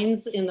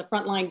minds in the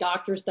frontline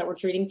doctors that were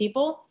treating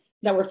people,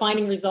 that were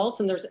finding results.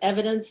 And there's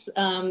evidence,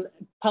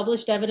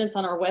 published evidence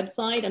on our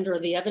website under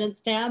the evidence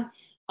tab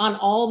on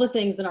all the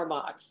things in our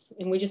box.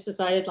 And we just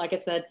decided, like I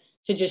said,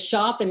 to just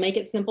shop and make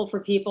it simple for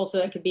people so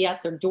that it could be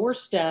at their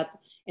doorstep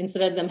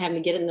instead of them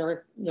having to get in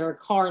their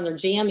car and their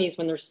jammies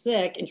when they're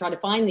sick and try to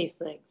find these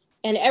things.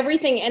 And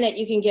everything in it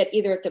you can get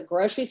either at the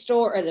grocery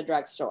store or the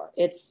drugstore.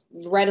 It's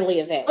readily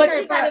available. But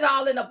you got it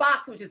all in a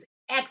box, which is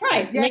excellent.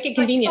 Right, make it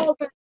convenient.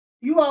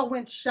 You all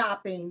went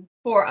shopping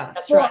for us.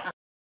 That's right.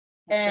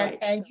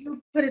 And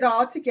you put it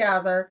all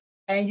together,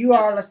 and you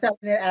all are selling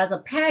it as a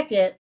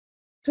packet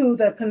to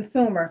the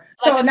consumer.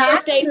 Like a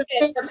first aid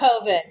kit for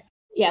COVID.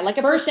 Yeah, like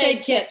a first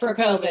aid kit for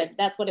COVID.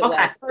 That's what it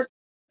was.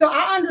 So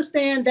I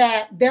understand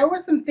that there were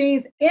some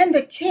things in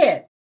the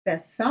kit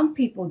that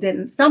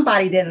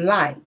somebody didn't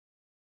like.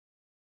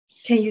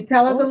 Can you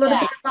tell us a little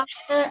bit about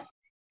that?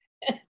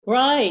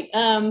 Right.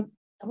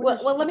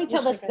 Well, let me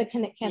tell this the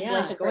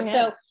cancellation go first.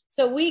 ahead.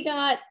 So we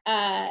got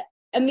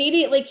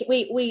immediately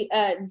we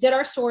did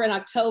our store in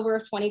October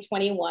of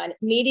 2021.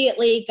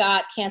 Immediately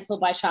got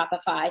canceled by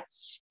Shopify,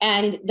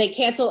 and they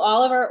canceled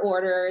all of our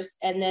orders.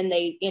 And then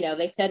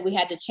they said we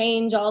had to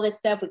change all this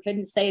stuff. We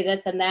couldn't say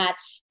this and that.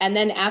 And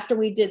then after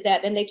we did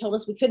that, then they told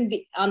us we couldn't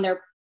be on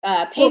their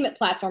payment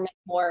platform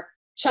anymore.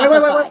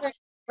 Shopify.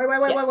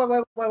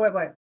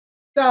 Wait.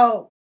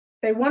 So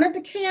they wanted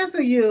to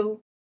cancel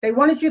you. They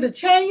wanted you to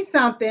change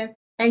something,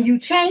 and you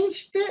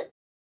changed it.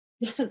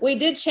 Yes. We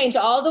did change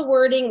all the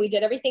wording. We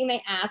did everything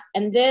they asked.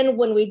 And then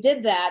when we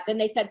did that, then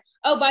they said,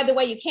 oh, by the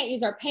way, you can't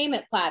use our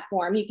payment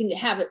platform. You can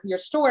have your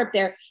store up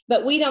there,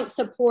 but we don't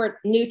support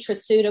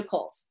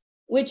nutraceuticals,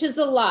 which is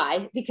a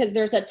lie because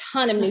there's a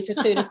ton of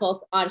nutraceuticals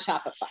on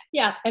Shopify.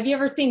 Yeah. Have you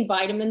ever seen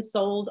vitamins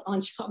sold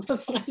on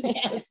Shopify?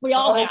 Yes, we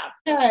all have.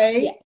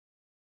 Okay. Yeah.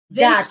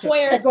 Then Gotcha.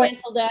 Square Go ahead.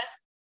 canceled us.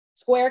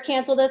 Square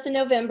canceled us in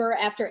November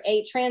after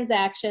 8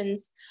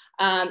 transactions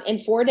in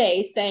 4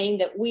 days, saying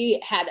that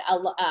we had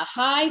a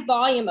high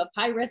volume of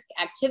high-risk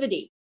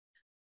activity.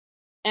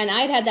 And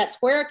I'd had that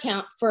Square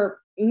account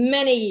for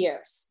many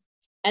years.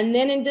 And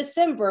then in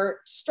December,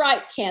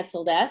 Stripe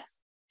canceled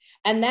us.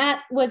 And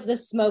that was the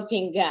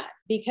smoking gun,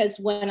 because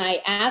when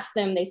I asked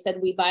them, they said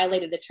we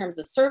violated the terms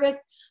of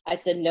service. I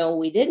said, no,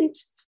 we didn't.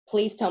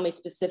 Please tell me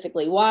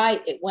specifically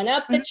why. It went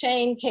up the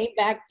chain, came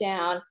back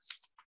down.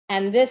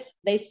 And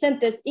they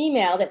sent this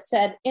email that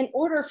said, in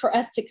order for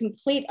us to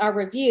complete our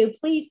review,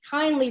 please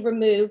kindly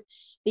remove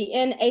the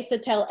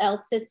N-acetyl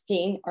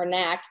L-cysteine, or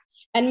NAC,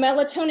 and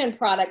melatonin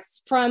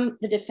products from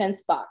the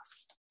defense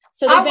box.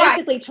 So they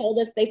basically told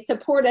us they'd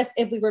support us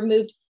if we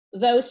removed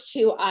those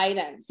 2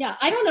 items. Yeah,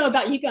 I don't know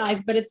about you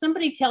guys, but if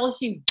somebody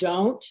tells you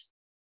don't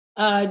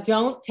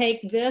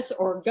take this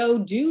or go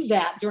do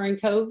that during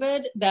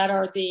COVID, that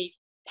are the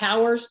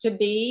powers to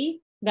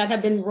be that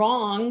have been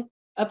wrong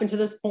up until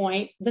this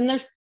point, then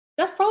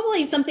that's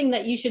probably something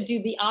that you should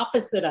do the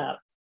opposite of.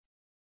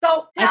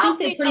 So I think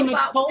they pretty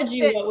much told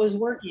you what was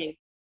working.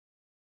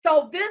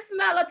 So this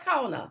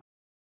melatonin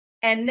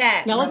and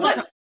that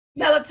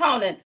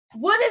Melatonin.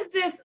 What is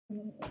this?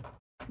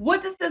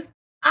 What is this?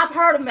 I've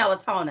heard of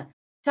melatonin.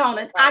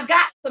 I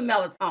got some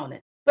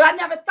melatonin, but I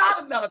never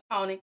thought of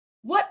melatonin.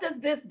 What does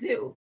this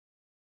do?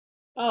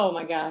 Oh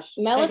my gosh.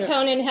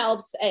 Melatonin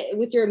helps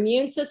with your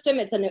immune system.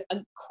 It's an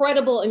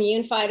incredible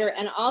immune fighter.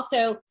 And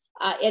also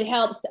it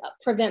helps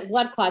prevent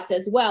blood clots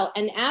as well.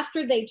 And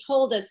after they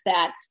told us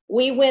that,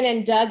 we went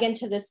and dug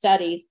into the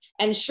studies.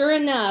 And sure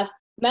enough,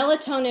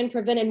 melatonin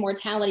prevented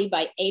mortality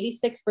by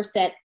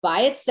 86%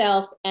 by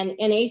itself, and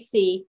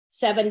NAC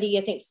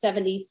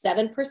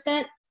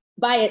 77%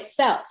 by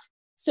itself.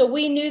 So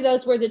we knew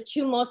those were the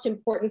 2 most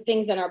important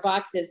things in our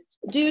boxes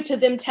due to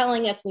them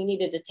telling us we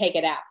needed to take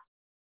it out.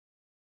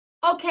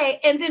 Okay,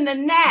 and then the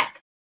NAC.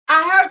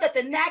 I heard that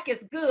the NAC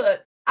is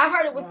good. I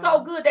heard it was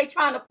so good they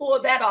trying to pull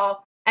that off.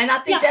 And I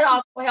think that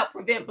also helps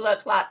prevent blood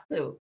clots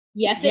too.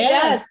 Yes, it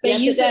does. They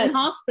use it in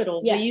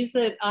hospitals. Yes. They use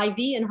it IV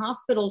in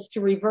hospitals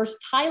to reverse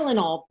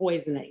Tylenol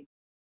poisoning.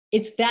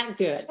 It's that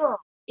good.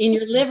 In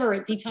your liver,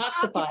 it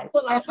detoxifies.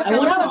 I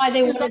wonder why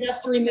they wanted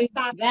us to remove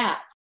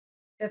that.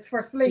 It's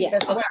for sleep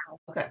as well.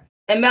 Okay.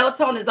 And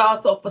melatonin is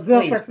also for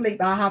Good sleep. for sleep.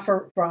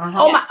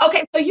 Oh my.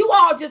 Okay. So you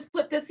all just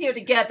put this here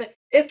together.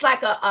 It's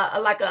like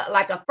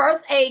a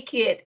first aid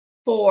kit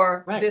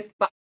for this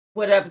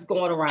whatever's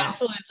going around.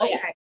 Absolutely.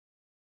 Okay.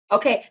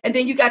 Okay. And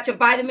then you got your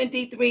vitamin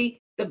D3,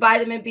 the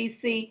vitamin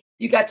BC.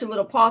 You got your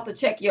little pulse to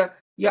check your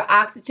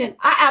oxygen.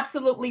 I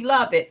absolutely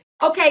love it.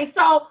 Okay.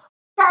 So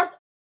first,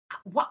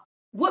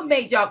 what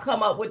made y'all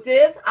come up with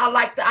this? I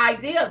like the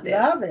idea of this.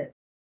 Love it.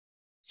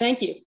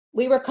 Thank you.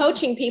 We were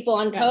coaching people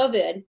on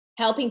COVID,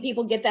 helping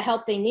people get the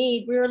help they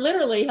need. We were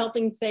literally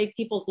helping save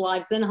people's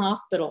lives in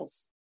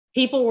hospitals.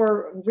 People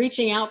were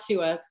reaching out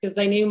to us because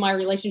they knew my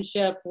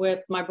relationship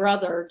with my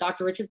brother,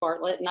 Dr. Richard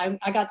Bartlett, and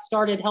I got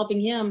started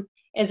helping him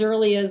as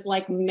early as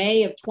like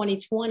May of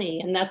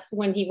 2020. And that's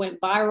when he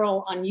went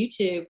viral on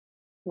YouTube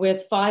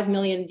with 5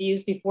 million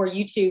views before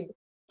YouTube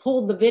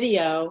pulled the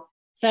video,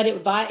 said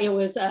it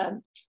was,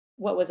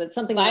 what was it?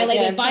 Something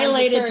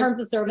violated terms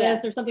of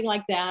service or something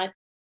like that.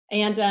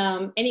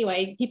 And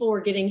anyway, people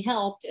were getting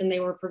helped, and he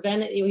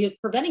was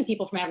preventing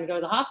people from having to go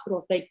to the hospital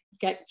if they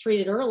get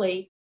treated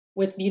early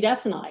with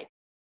budesonide.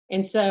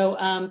 And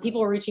so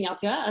people were reaching out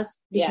to us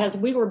because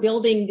we were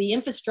building the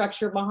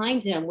infrastructure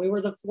behind him. We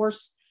were the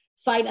force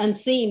sight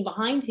unseen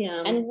behind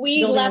him. And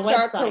we left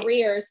our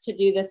careers to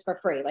do this for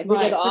free. Like we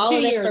did all for 2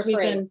 of this years, for free.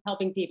 We've been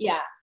helping people.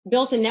 Yeah.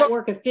 Built a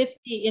network of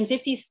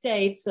 50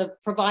 states of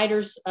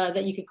providers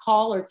that you could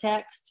call or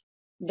text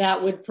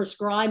that would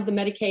prescribe the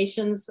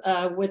medications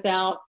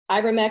without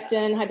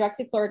ivermectin,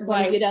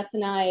 hydroxychloroquine,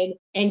 budesonide,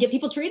 and get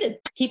people treated,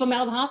 keep them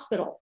out of the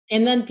hospital.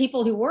 And then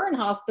people who were in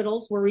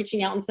hospitals were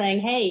reaching out and saying,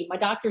 hey, my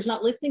doctor's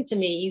not listening to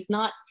me. He's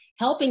not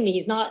helping me.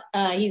 He's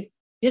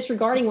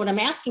disregarding what I'm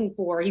asking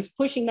for. He's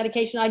pushing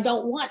medication I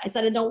don't want. I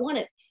said, I don't want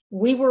it.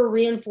 We were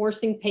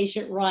reinforcing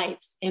patient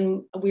rights,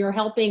 and we were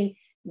helping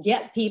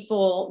get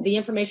people the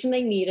information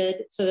they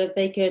needed so that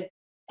they could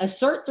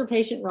assert their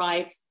patient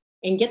rights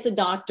and get the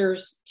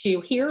doctors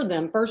to hear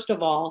them, first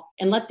of all,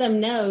 and let them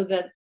know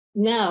that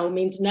no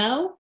means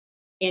no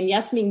and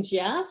yes means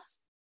yes.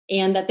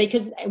 And that they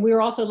could, we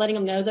were also letting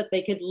them know that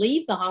they could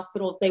leave the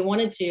hospital if they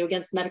wanted to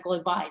against medical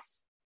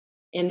advice.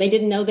 And they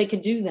didn't know they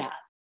could do that.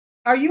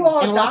 Are you all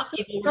And a lot of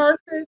doctors, people-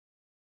 nurses?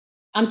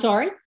 I'm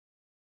sorry?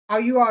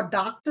 Are you all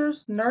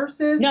doctors,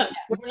 nurses? No,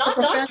 we're not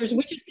doctors.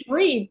 We just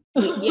read.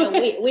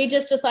 Yeah, we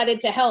just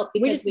decided to help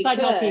because We just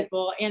decided to help could.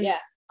 people. And Yeah.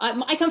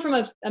 I come from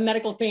a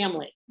medical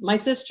family. My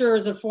sister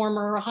is a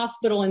former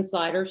hospital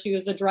insider. She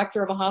was a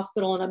director of a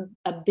hospital in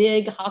a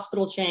big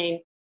hospital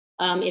chain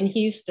in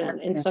Houston.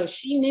 And so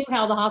she knew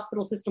how the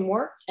hospital system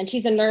worked. And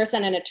she's a nurse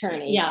and an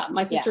attorney. Yeah,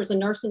 my sister's a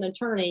nurse and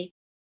attorney.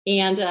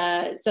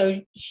 And so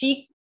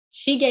she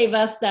gave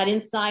us that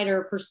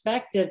insider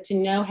perspective to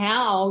know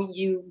how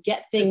you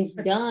get things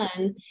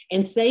done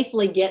and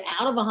safely get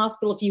out of a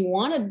hospital if you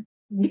want to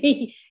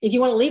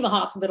leave a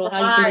hospital, how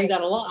you can do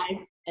that alive,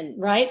 And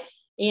right?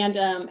 And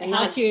how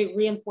not- to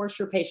reinforce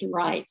your patient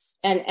rights.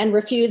 and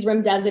refuse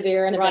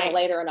remdesivir and a Right.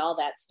 ventilator and all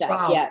that stuff.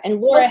 Wow. Yeah.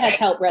 And Laura Okay. has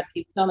helped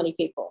rescue so many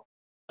people.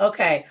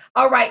 Okay.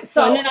 All right.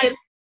 So, So and then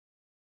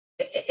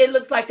it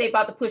looks like they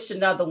about to push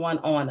another one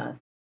on us.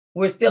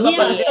 We're still up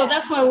Yeah, on so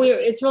that's why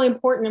it's really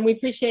important, and we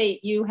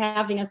appreciate you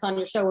having us on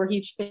your show. We're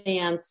huge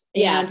fans.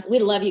 Yes, we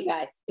love you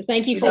guys. And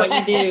thank you for what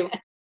you do.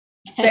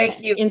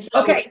 Thank you. And so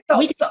Okay. So,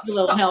 we can use a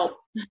little help.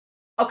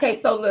 okay.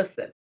 So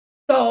listen.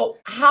 So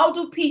how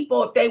do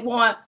people, if they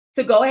want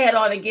to go ahead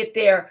on and get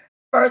their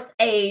first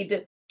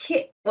aid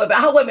kit? Wait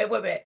a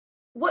minute.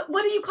 What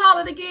do you call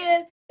it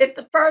again? It's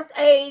the first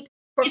aid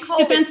for It's COVID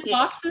defense kit.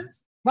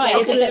 boxes. Right.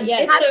 It's, Okay, a,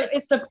 yeah.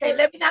 it's the Okay,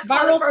 let me not call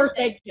viral it first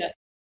aid. first aid kit.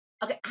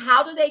 Okay,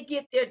 how do they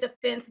get their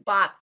defense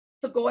box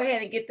to go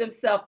ahead and get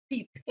themselves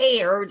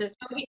prepared to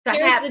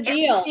Here's have the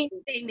deal. everything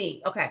they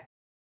need? Okay.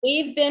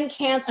 We've been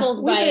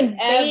canceled We've by been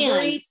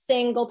every banned.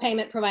 single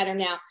payment provider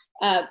now.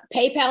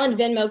 PayPal and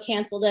Venmo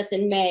canceled us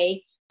in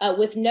May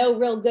with no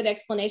real good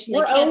explanation.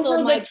 We're they canceled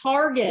over my the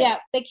target. Yeah,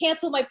 they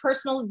canceled my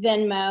personal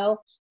Venmo.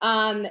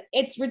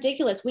 It's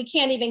ridiculous. We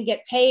can't even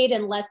get paid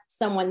unless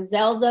someone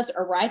Zells us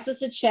or writes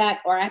us a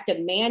check, or I have to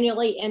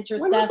manually enter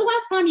When was stuff. the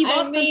last time you I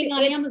bought mean, something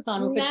on it's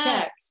Amazon with a check?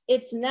 nuts.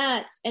 It's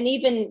nuts. And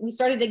even we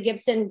started to Give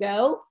Send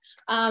Go,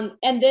 and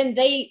then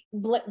they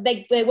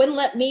wouldn't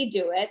let me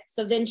do it.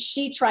 So then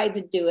she tried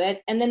to do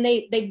it, and then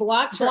they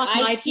blocked her Blocked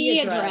my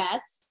IP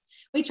address.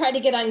 We tried to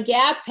get on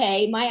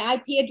GapPay. My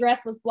IP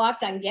address was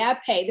blocked on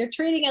GapPay. They're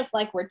treating us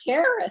like we're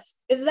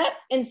terrorists. Is that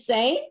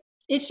insane?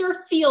 It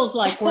sure feels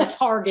like we're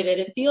targeted.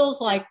 It feels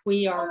like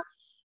we are.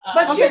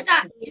 But you're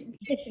not.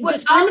 It's With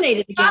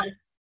discriminated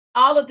against.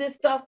 All of this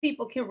stuff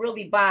people can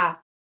really buy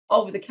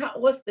over the counter.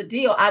 What's the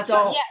deal? I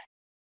don't. Yeah.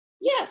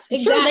 Yes, Sure,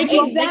 they exactly.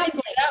 can Exactly.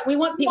 do that. We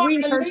want people. We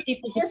encourage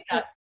people to do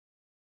that.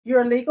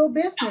 You're a legal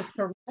business,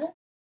 correct?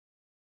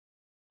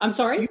 I'm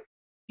sorry.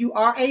 You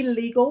are a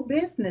legal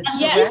business.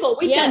 Yes. correct? People,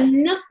 we've Yes.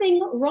 done nothing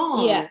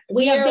wrong. Yeah, we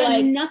we have are done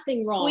like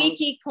nothing wrong.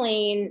 Squeaky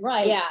clean.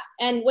 Right. Yeah.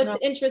 And what's No.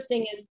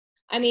 interesting is,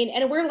 I mean,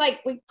 and we're like,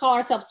 we call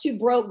ourselves two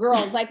broke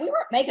girls. Like, we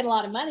weren't making a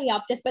lot of money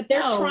off this, but they're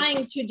No.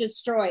 trying to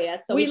destroy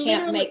us. So we can't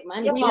literally- make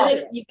money. we off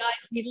lit- it. you guys,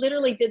 we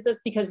literally did this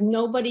because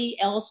nobody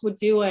else would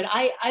do it.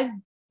 I've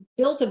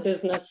built a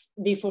business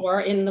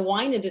before in the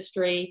wine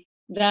industry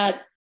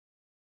that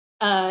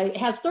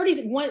has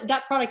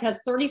that product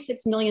has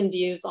 36 million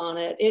views on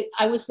it.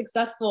 I was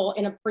successful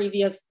in a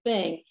previous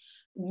thing.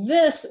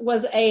 This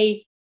was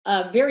a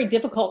very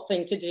difficult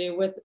thing to do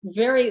with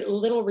very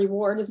little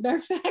reward. As a matter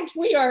of fact,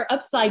 we are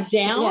upside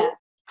down Yeah.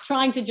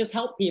 trying to just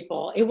help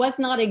people. It was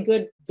not a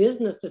good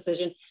business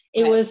decision.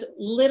 It Right. was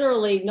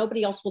literally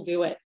nobody else will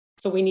do it.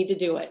 So we need to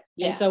do it.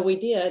 Yeah. And so we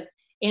did.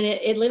 And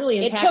it literally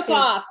It impacted. took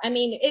off. I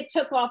mean, it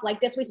took off like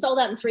this. We sold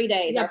out in 3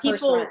 days. Yeah, Our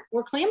first people one.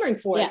 were clamoring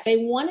for Yeah. it. They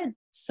wanted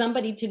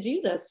somebody to do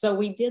this. So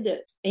we did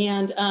it.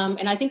 And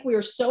I think we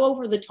were so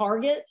over the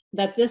target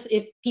that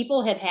if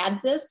people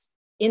had this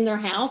in their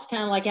house,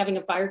 kind of like having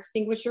a fire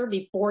extinguisher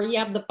before you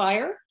have the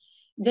fire,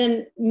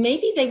 then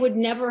maybe they would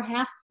never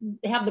have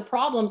the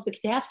problems, the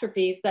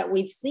catastrophes that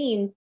we've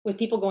seen with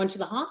people going to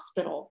the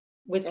hospital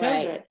with COVID.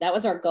 Right. That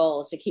was our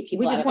goal, is to keep people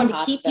We out just of the wanted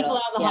to keep people hospital.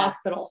 out of the Yeah.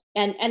 hospital.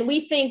 And we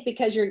think,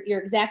 because you're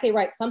exactly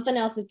right, something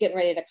else is getting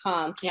ready to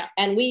come. Yeah.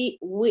 And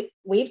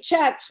we've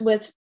checked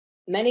with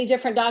many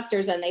different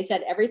doctors, and they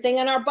said everything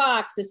in our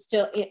box is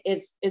still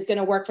is going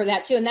to work for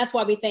that too. And that's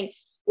why we think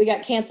we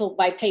got canceled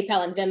by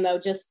PayPal and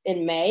Venmo just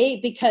in May,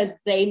 because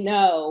they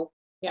know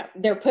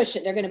they're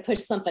going to push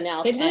something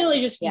else. They literally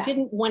And- just yeah.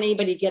 didn't want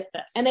anybody to get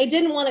this. And they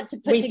didn't want it to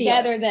put We feel.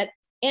 together that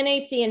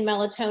NAC and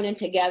melatonin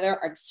together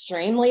are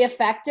extremely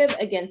effective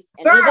against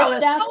any of Girl, this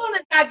as stuff. soon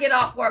as I get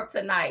off work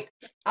tonight,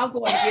 I'm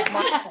going to get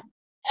my.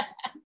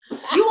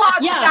 You all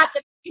Yeah.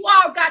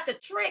 got the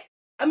trick.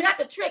 I mean, not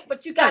the trick,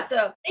 but you got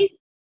the.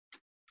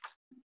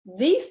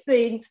 These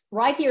things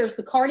right here is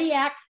the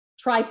cardiac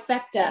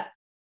trifecta.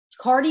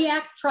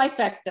 Cardiac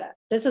Trifecta.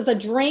 This is a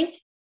drink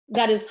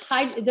that is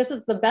this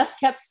is the best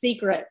kept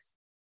secret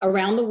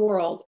around the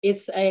world.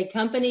 It's a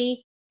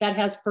company that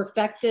has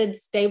perfected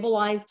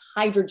stabilized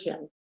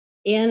hydrogen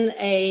in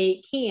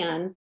a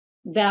can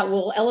that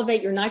will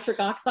elevate your nitric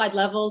oxide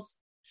levels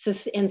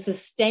and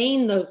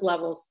sustain those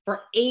levels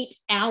for 8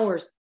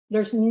 hours.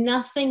 There's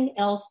nothing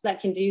else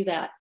that can do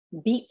that.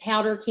 Beet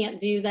powder can't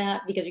do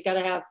that because you got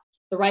to have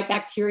the right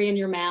bacteria in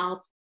your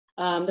mouth.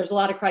 There's a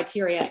lot of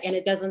criteria, and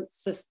it doesn't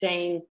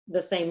sustain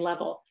the same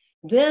level.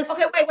 This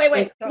okay,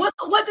 wait.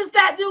 What does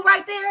that do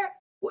right there?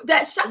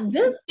 That shot.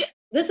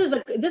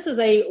 This is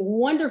a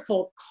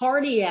wonderful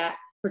cardiac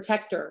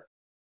protector.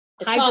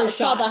 It's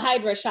called the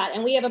Hydra Shot,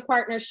 and we have a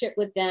partnership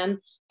with them.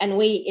 And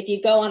if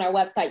you go on our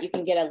website, you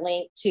can get a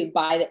link to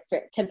buy it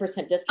for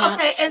 10%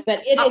 discount. Okay,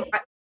 but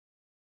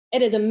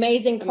it is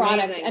amazing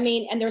product. I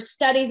mean, and there's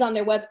studies on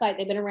their website.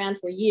 They've been around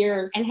for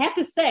years. And have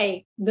to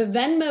say, the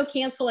Venmo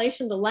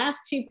cancellation, the last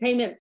 2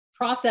 payment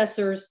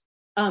processors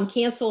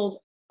canceled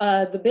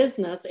the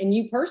business, and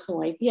you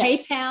personally,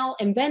 yes. PayPal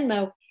and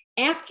Venmo,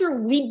 after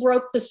we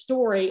broke the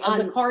story of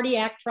the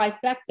cardiac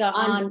trifecta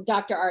on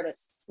Dr.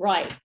 Ardis.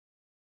 Right.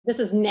 This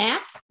is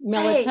NAC,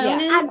 melatonin.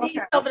 Hey, yeah.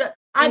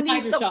 I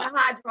need some of the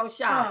hydro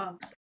shot.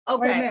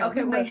 Okay.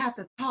 We may have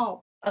to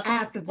talk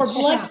after the for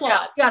blood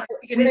clot. Got to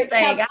figure this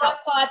thing out.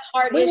 Clots,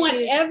 heart we issues.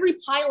 want every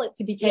pilot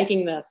to be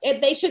taking this.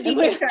 They should be.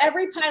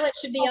 Every pilot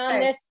should be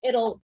on this.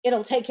 It'll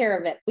take care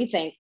of it. We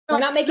think we're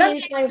not making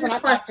any claims. We're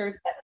not doctors.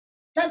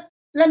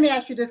 Let me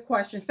ask you this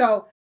question.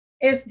 So,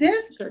 is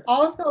this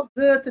also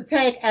good to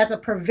take as a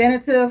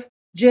preventative,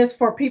 just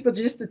for people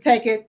just to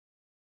take it?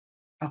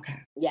 Okay.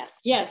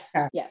 Yes.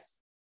 Okay. Yes.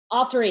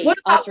 All three. What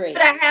all about three.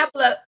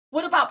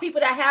 What about people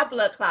that have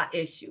blood clot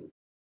issues?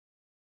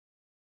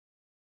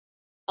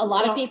 A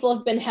lot of people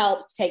have been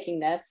helped taking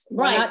this.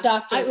 Right. We're not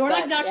doctors. We're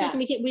not doctors.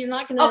 Yeah. We're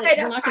not going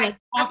to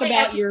talk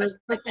about your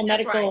personal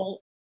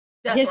medical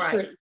history.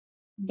 Right.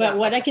 But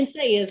what I can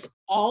say is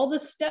all the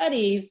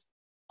studies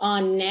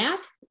on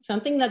NAC,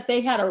 something that they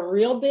had a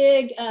real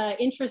big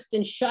interest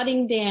in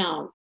shutting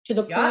down to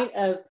the point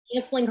of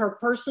canceling her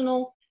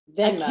personal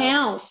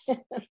accounts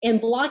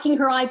and blocking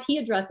her IP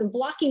address and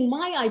blocking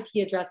my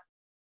IP address.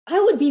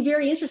 I would be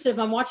very interested if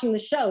I'm watching the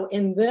show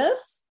in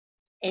this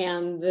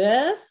and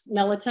this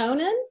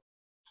melatonin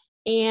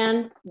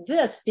and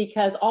this,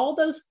 because all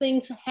those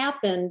things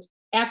happened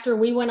after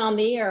we went on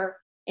the air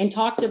and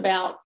talked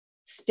about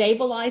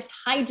stabilized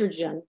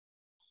hydrogen.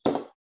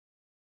 Okay,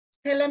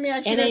 let me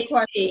ask you this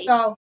question.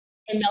 So,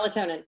 and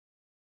melatonin.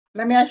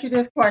 Let me ask you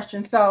this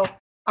question. So,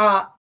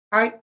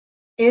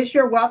 is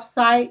your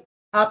website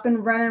up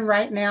and running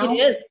right now? It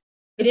is.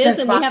 It is,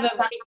 and we have a.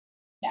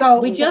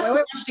 So we just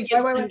launched to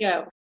give it a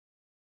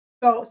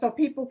go. So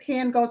people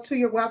can go to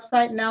your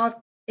website now,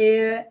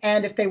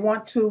 if they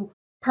want to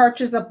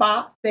purchase a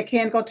box, they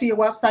can go to your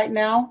website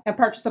now and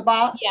purchase a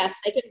box. Yes,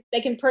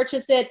 they can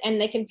purchase it,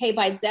 and they can pay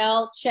by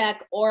Zelle,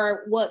 check,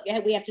 or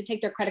we have to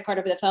take their credit card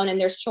over the phone.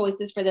 And there's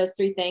choices for those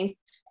 3 things,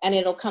 and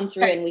it'll come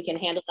through, and we can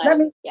handle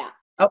that.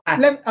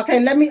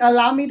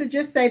 Allow me to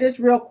just say this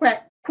real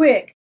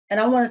quick. And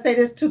I want to say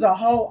this to the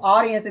whole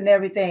audience and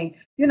everything.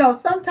 You know,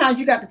 sometimes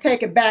you got to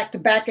take it back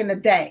in the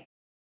day.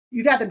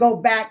 You got to go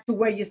back to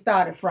where you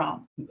started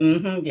from.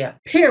 Mm-hmm, yeah.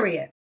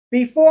 Period.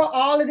 Before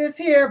all of this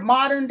here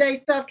modern day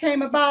stuff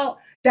came about,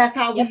 that's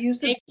how we used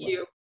to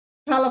do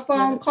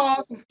telephone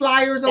calls and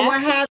flyers or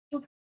what have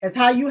you. That's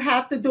how you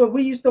have to do it.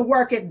 We used to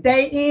work it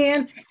day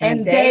in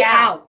and day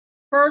out.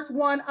 First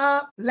one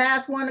up,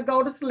 last one to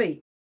go to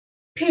sleep.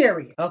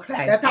 Period.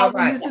 Okay. That's how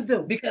we used to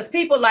do. Because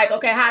people like,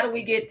 okay, how do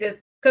we get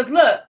this? Because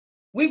look,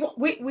 we want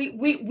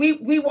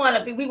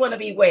to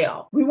be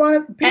well. We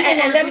want to.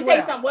 And let me tell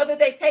you something. Whether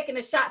they taking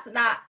the shots or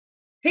not,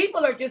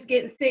 people are just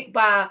getting sick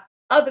by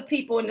other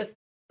people in the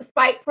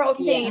spike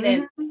protein,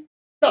 and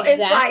so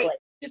it's like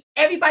just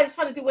everybody's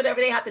trying to do whatever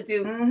they have to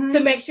do to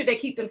make sure they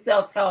keep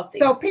themselves healthy.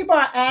 So people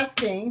are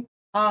asking,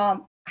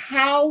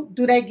 how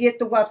do they get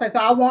the website? So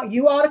I want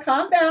you all to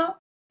calm down,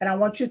 and I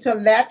want you to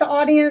let the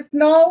audience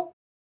know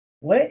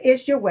what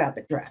is your web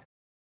address.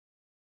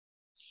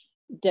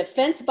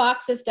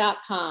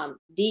 Defenseboxes.com.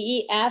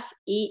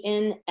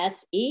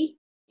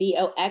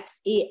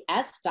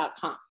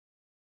 DEFENSEBOXES.com.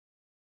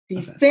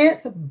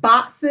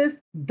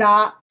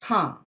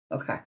 Defenseboxes.com.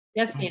 Okay.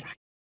 Yes, ma'am.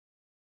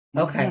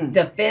 Okay.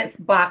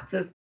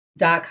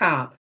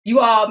 Defenseboxes.com.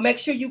 You all make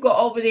sure you go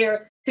over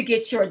there to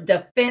get your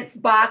defense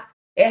box.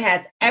 It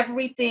has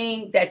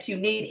everything that you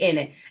need in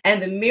it.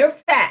 And the mere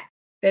fact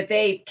that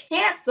they've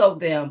canceled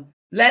them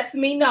lets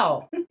me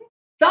know.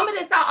 Some of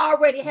this I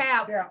already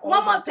have.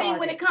 One more thing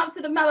when it comes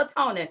to the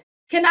melatonin.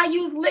 Can I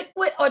use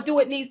liquid or do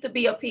it needs to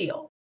be a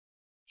pill?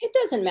 It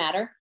doesn't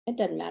matter. It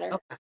doesn't matter.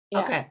 Okay.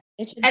 Yeah. Okay.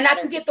 And I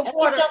can get the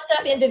water. We sell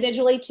stuff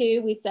individually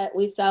too. We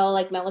sell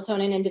like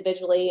melatonin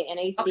individually,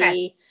 NAC.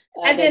 Okay.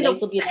 And then the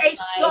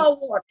H2O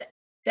water.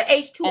 The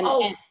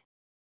H2O.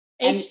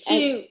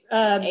 H2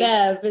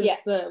 Bev is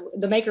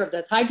the maker of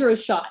this. Hydro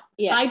Shot.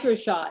 Yeah. Hydro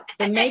Shot.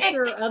 The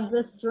maker of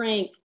this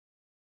drink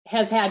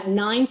has had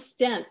 9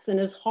 stents in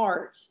his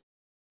heart.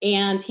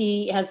 and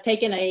he has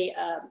taken a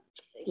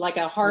like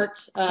a heart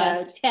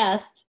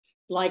test,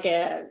 like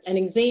an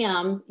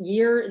exam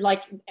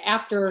like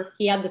after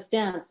he had the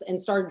stents and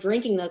started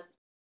drinking this.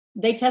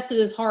 They tested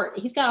his heart.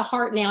 He's got a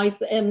heart now.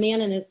 He's a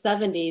man in his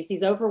 70s.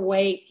 He's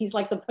overweight. He's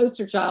like the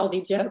poster child,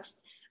 he jokes,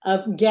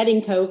 of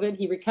getting COVID.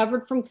 He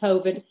recovered from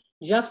COVID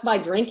just by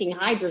drinking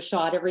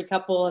HydroShot every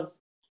couple of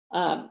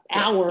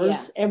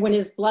hours. And when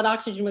his blood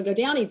oxygen would go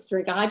down, he'd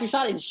drink a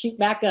HydroShot and shoot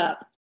back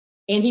up.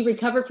 And he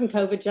recovered from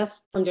COVID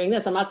just from doing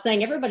this. I'm not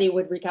saying everybody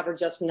would recover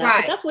just from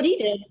that, but that's what he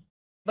did.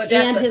 But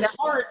his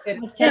heart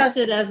was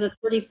tested as a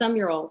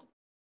 30-some-year-old.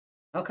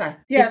 Okay.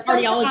 His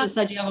cardiologist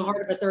said you have a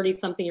heart of a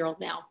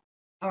 30-something-year-old now.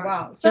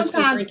 Wow.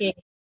 Sometimes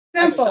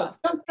simple.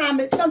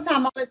 Sometimes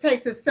all it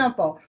takes is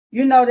simple.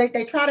 You know,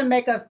 they try to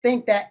make us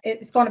think that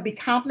it's going to be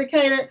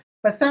complicated,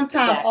 but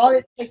sometimes all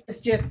it takes is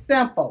just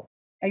simple.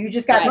 And you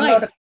just got to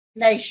know the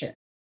combination.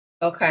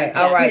 Okay.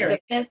 All right.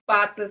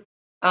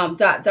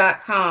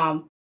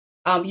 Defenseboxes.com.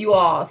 You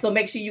all. So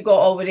make sure you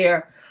go over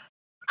there.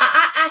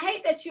 I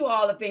hate that you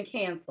all have been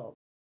canceled,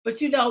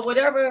 but you know,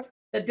 whatever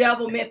the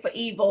devil meant for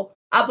evil,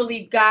 I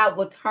believe God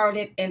will turn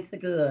it into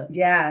good.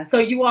 Yeah. So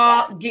you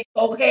all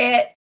go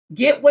ahead,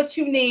 get what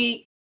you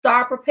need,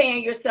 start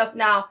preparing yourself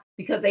now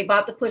because they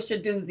about to push a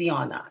doozy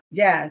on us.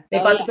 Yes.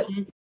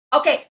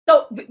 Okay.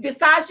 So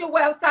besides your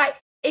website,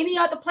 any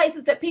other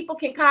places that people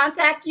can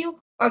contact you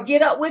or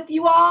get up with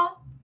you all?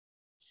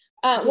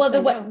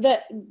 The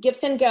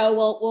Gibson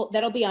Go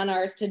that'll be on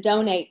ours to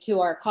donate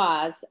to our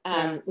cause.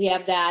 We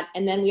have that,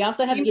 and then we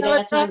also have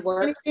Budesonide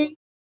Works.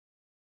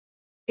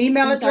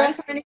 Email address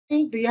or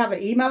anything? Do you have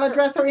an email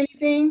address or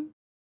anything?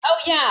 Oh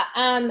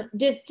yeah,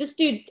 just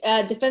do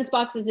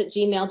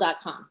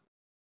defenseboxes@gmail.com.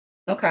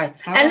 Okay,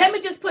 and let me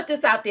just put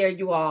this out there,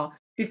 you all.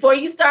 Before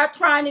you start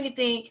trying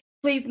anything,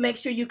 please make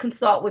sure you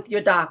consult with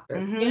your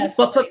doctors. Yes,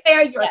 but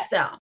prepare yourself.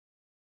 Yes.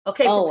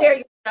 Okay, prepare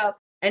yourself.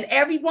 And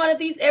every one of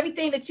these,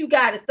 everything that you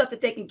got is stuff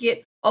that they can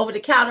get over the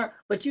counter,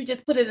 but you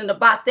just put it in a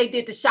box. They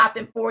did the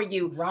shopping for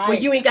you. Right. Where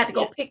you ain't got to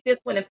go pick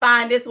this one and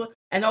find this one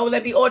and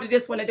let me order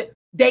this one.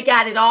 They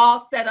got it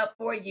all set up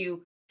for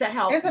you to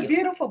help you. It's a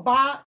beautiful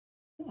box.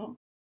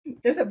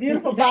 It's a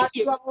beautiful box.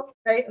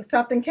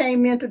 Something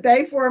came in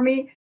today for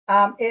me.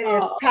 It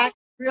is packed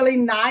really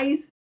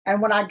nice. And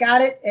when I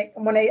got it,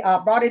 when they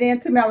brought it in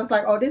to me, I was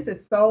like, oh, this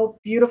is so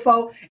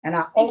beautiful. And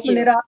I opened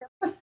it up.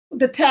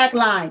 The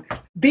tagline,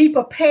 be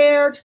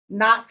prepared,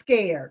 not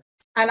scared.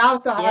 And I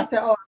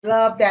said, oh, I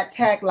love that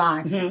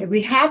tagline. We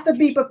have to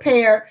be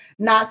prepared,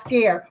 not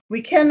scared.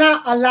 We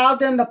cannot allow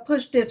them to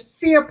push this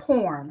fear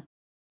porn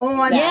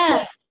on.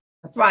 Yes,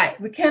 that's right.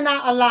 We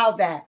cannot allow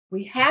that.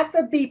 We have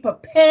to be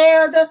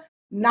prepared,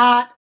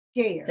 not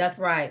scared. That's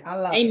right. I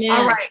love it.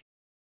 All right.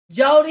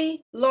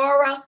 Jody,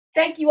 Laura,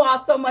 thank you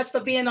all so much for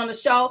being on the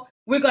show.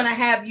 We're going to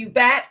have you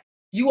back.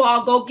 You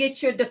all go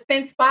get your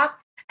defense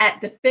box at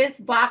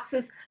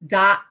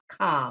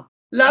defenseboxes.com.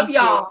 Love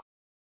y'all.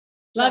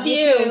 Love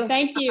you.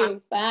 Thank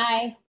you.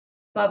 Bye.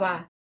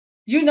 Bye-bye.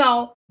 You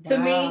know, to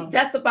me,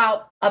 that's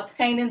about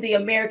obtaining the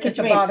American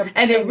dream.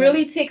 And it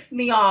really ticks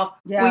me off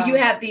when you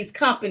have these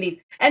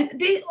companies.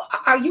 And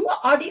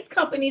are these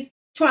companies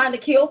trying to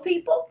kill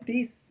people?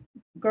 These,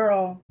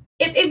 girl.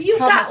 If you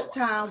how much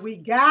time we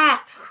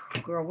got?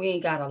 Girl, we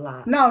ain't got a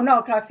lot.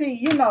 No, because see,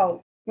 you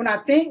know, when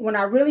I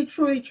really,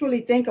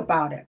 truly think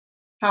about it,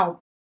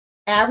 how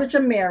average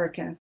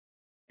Americans,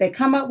 they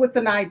come up with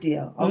an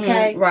idea,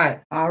 okay?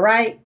 Right. All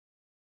right.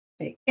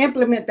 They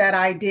implement that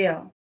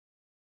idea.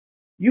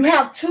 You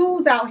have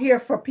tools out here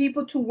for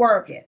people to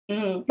work it.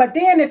 But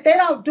then if they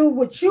don't do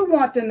what you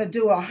want them to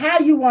do or how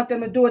you want them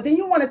to do it, then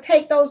you want to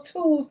take those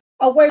tools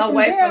away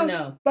from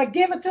them, but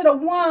give it to the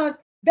ones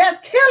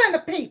that's killing the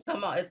people.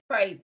 Come on, it's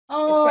crazy.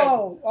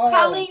 Oh.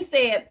 Colleen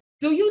said,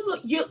 do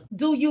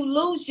you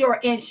lose your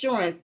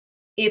insurance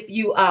if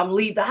you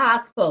leave the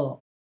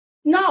hospital?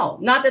 No,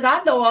 not that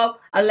I know of,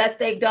 unless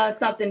they've done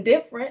something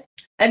different.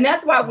 And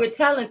that's why we're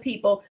telling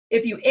people,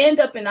 if you end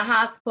up in the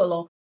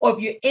hospital, or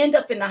if you end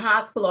up in the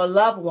hospital or a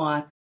loved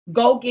one,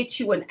 go get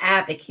you an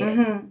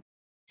advocate.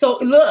 So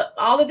look,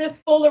 all of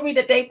this foolery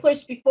that they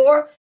pushed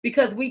before,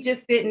 because we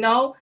just didn't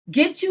know,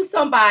 get you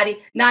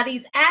somebody. Now,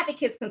 these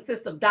advocates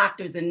consist of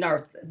doctors and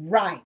nurses.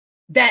 Right.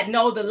 That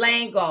know the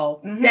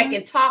lingo, that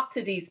can talk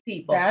to these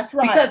people. That's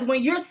right. Because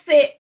when you're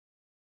sick,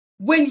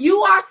 when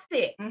you are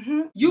sick,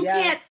 you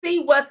can't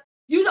see what's,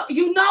 you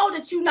know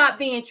that you're not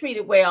being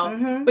treated well,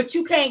 but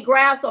you can't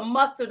grab some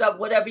mustard of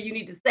whatever you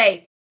need to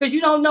say because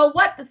you don't know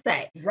what to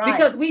say. Right.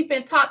 Because we've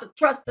been taught to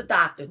trust the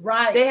doctors.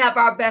 Right. They have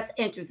our best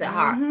interests at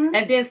heart.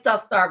 And then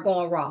stuff start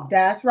going wrong.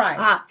 That's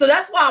right. So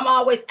that's why I'm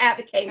always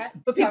advocating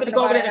for people to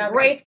go over to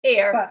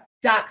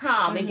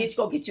gracecare.com and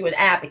go get you an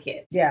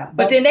advocate. Yeah.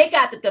 But then they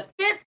got the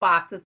defense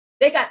boxes.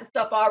 They got the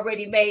stuff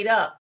already made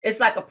up. It's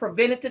like a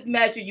preventative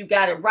measure. You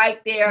got it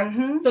right there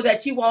so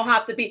that you won't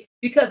have to be,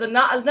 because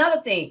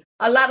another thing,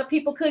 a lot of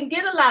people couldn't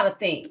get a lot of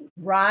things.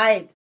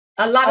 Right.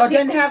 A lot or of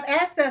people didn't have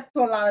access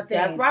to a lot of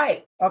things. That's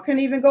right. Or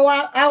couldn't even go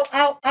out of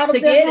To their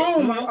get it.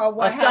 home Mhm. or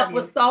what Or have stuff you.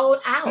 was sold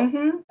out.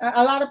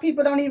 A lot of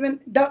people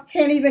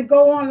can't even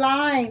go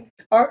online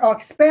or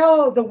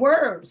spell the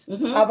words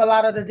Mhm. of a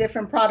lot of the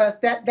different products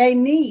that they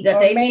need That or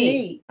they may need.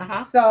 need.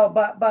 Uh-huh. So,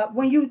 but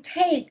when you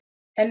take,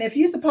 and if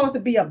you're supposed to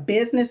be a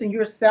business and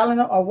you're selling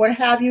it or what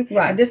have you,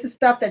 Right. and this is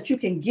stuff that you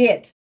can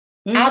get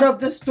Mhm. out of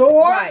the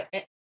store, Right.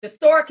 And the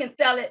store can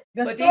sell it,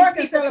 the but store these can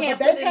people sell it, can't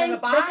but put they it in a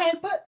can't box.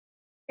 put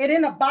it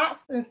in a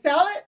box and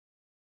sell it.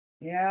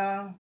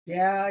 Yeah.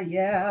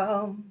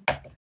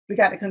 We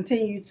got to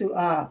continue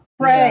to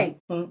pray.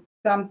 Yeah. Mhm.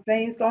 Some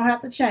things gonna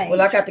have to change.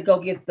 Well, I got to go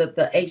get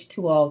the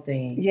H2O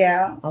thing.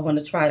 Yeah. I want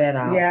to try that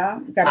out. Yeah.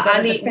 Gotta go to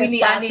I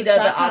need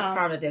other defenseboxes.com.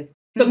 alternatives.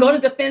 So go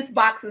to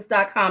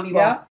defenseboxes.com, you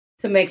all,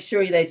 to make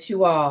sure that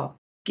you all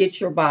get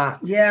your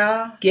box.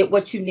 Yeah. Get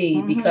what you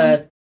need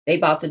because they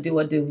about to do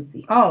a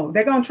doozy. Oh,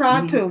 they're gonna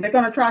try to. They're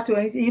gonna try to.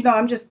 And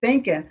I'm just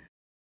thinking.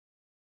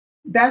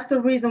 That's the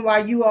reason why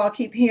you all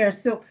keep hearing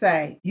Silk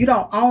say, "You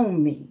don't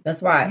own me."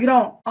 That's right. You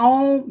don't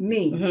own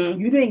me. Mhm.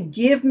 You didn't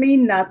give me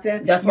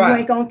nothing. That's you right.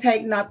 ain't gonna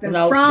take nothing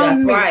No, from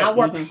that's me. right. I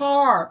work Mhm.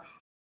 hard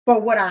for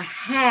what I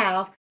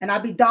have, and I'll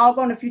be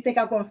doggone if you think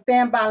I'm gonna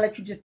stand by and let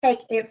you just take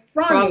it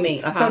from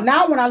me. Uh-huh. So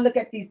now when I look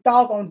at these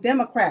doggone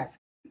Democrats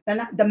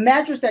and the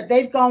measures that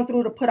they've gone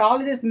through to put all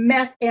of this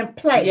mess in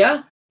place,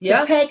 Yeah.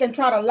 to take and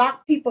try to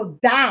lock people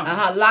down,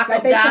 Lock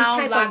like them they some down,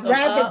 type lock of them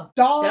rabid up.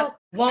 dog.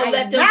 Won't I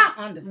let them not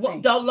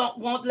understand.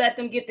 won't let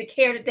them get the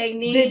care that they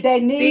need. Did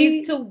they need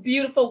These two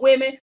beautiful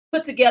women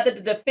put together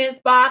the defense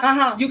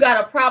box. You got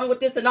a problem with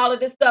this and all of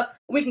this stuff.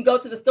 We can go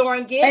to the store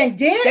and get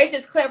it. They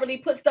just cleverly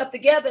put stuff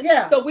together.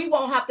 Yeah. So we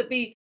won't have to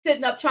be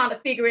sitting up trying to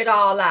figure it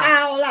all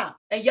out.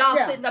 And y'all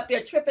sitting up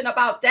there tripping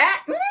about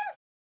that.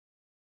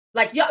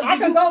 Like y'all, I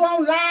can go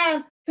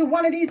online to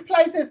one of these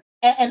places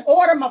and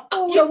order my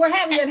food or what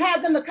have you, and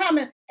have them to come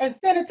and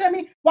send it to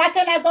me. Why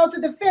can't I go to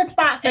the defense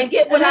box and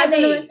get what I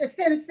need?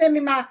 And send me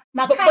my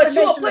but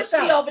you'll push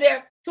me over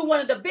there to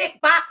one of the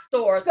big box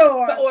stores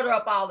to order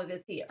up all of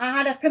this here.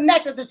 That's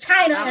connected to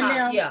China and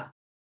them. Yeah.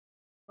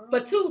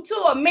 But two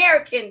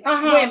American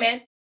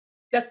women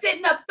that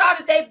sitting up,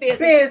 started their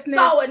business,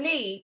 saw a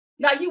need.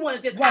 Now you want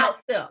to just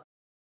oust them.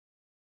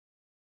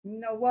 You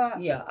know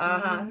what? Yeah,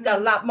 It's got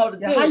a lot more to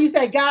do. How you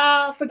say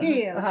God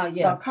forgive?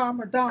 Yeah. But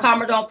karma don't.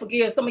 Karma don't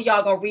forgive. Some of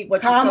y'all gonna reap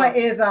what karma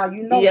you sow.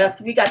 is Yes,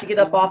 we got to get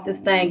up off this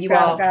thing, you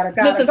all.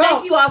 Listen,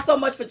 thank you all so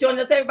much for joining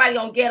us. Everybody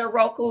on Get a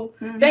Roku.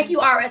 Thank you,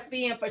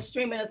 RSBN, for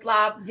streaming us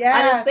live. Yes.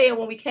 I didn't say it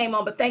when we came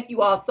on, but thank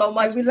you all so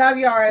much. And we love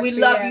you, RSBN. We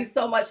love you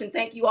so much, and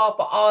thank you all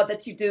for all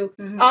that you do.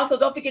 Also,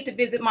 don't forget to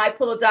visit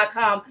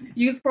mypillow.com.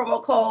 Use promo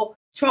code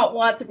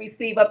Trump1 to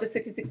receive up to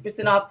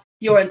 66% off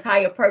your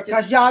entire purchase.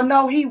 Because y'all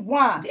know he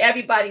won.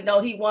 Everybody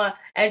know he won.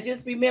 And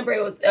just remember,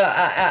 it was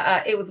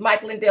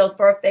Mike Lindell's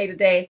birthday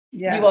today.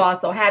 Yeah. You all,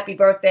 so happy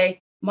birthday,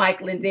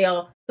 Mike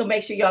Lindell. So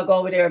make sure y'all go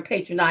over there and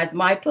patronize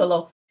My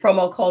Pillow,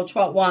 promo code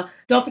Trump1.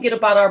 Don't forget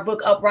about our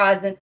book,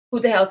 Uprising, Who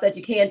the Hell Said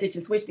You Can't Ditch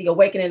and Switch, The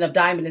Awakening of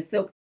Diamond and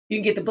Silk. You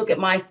can get the book at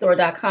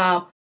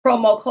mystore.com.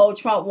 Promo code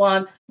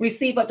Trump1.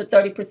 Receive up to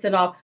 30%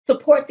 off.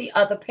 Support the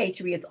other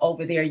patriots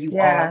over there, you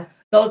all.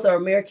 Those are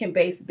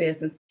American-based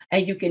business,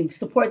 and you can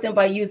support them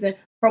by using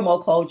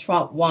promo code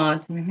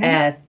Trump1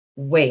 as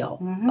well.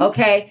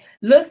 Okay?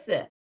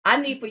 Listen, I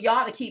need for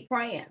y'all to keep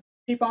praying.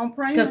 Keep on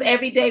praying. Because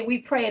every day we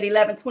pray at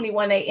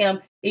 11:21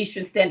 a.m.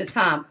 Eastern Standard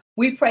Time.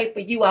 We pray for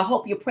you. I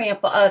hope you're praying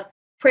for us.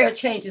 Prayer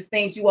changes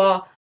things, you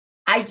all.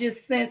 I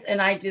just sense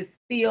and I just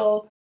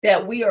feel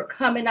that we are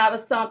coming out of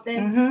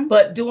something,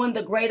 but doing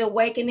the Great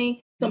Awakening,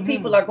 some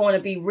people are going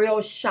to be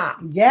real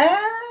shocked.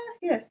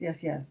 Yes.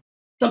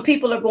 Some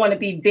people are going to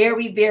be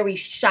very, very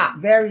shocked.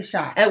 Very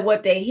shocked. At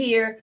what they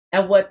hear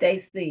and what they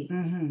see.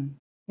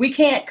 We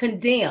can't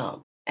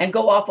condemn and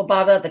go off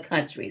about other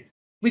countries.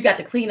 We got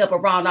to clean up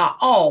around our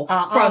own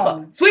front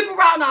door. Sweep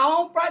around our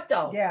own front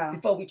door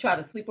before we try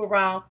to sweep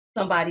around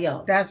somebody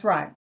else. That's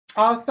right.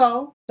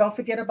 Also, don't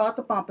forget about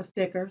the bumper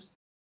stickers.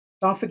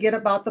 Don't forget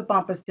about the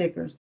bumper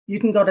stickers. You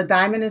can go to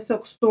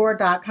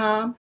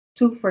diamondandsilkstore.com,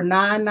 2 for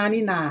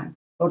 $9.99.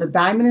 Go to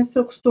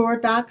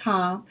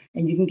diamondandsilkstore.com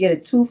and you can get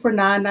it 2 for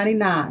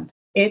 $9.99.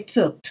 It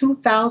took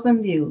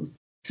 2,000 views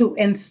to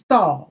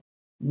install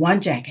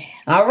one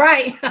jackass. All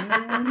right.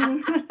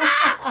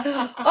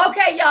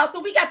 Okay, y'all. So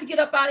we got to get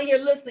up out of here.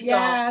 Listen,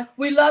 y'all.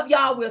 We love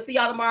y'all. We'll see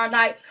y'all tomorrow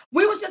night.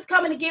 We was just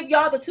coming to give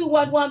y'all the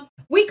 211.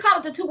 We call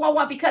it the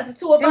 211 because it's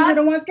two of us. We're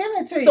the ones giving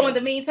it to you. So in the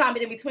meantime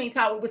and in between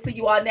time, we will see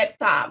you all next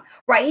time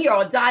right here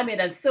on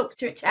Diamond and Silk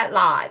Chit Chat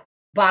Live.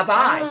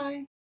 Bye-bye.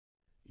 Bye.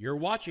 You're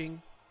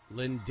watching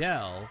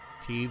Lindell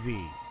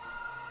TV.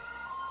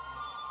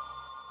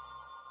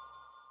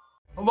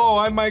 Hello,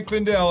 I'm Mike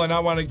Lindell, and I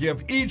want to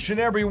give each and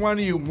every one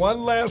of you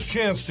one last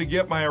chance to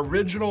get my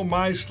original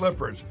My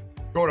Slippers.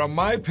 Go to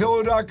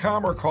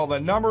mypillow.com or call the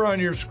number on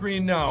your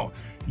screen now.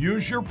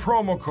 Use your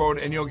promo code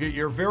and you'll get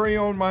your very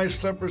own My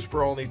Slippers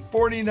for only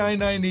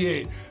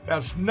 $49.98.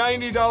 That's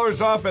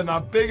 $90 off and the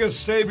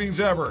biggest savings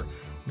ever.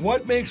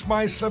 What makes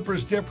my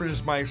slippers different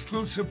is my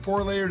exclusive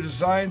 4-layer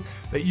design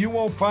that you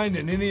won't find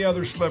in any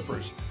other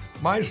slippers.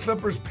 My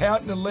slippers'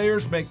 patented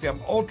layers make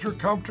them ultra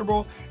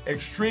comfortable,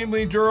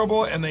 extremely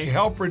durable, and they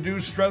help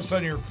reduce stress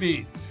on your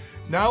feet.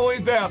 Not only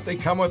that, they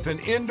come with an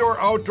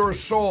indoor-outdoor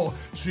sole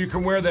so you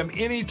can wear them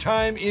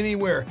anytime,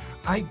 anywhere.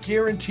 I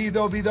guarantee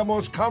they'll be the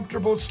most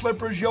comfortable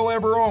slippers you'll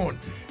ever own.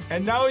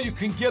 And now you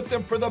can get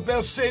them for the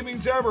best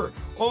savings ever,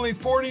 only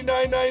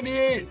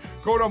 $49.98.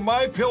 Go to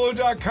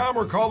MyPillow.com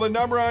or call the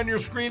number on your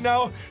screen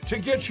now to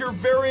get your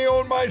very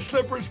own My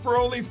Slippers for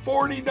only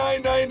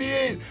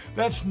 $49.98.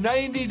 That's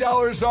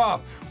 $90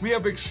 off. We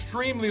have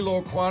extremely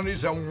low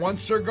quantities, and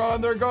once they're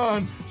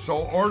gone. So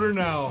order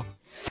now.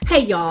 Hey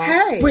y'all,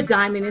 Hey. we're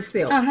Diamond and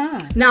Silk.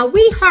 Now,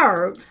 we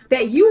heard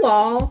that you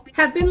all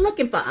have been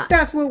looking for us.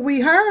 that's what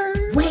we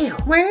heard. Well,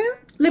 Where?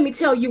 let me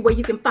tell you where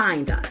you can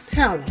find us.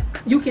 Tell them.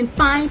 You can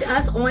find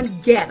us on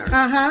Getter.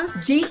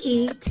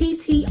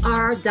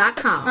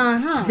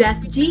 GETTR.com. That's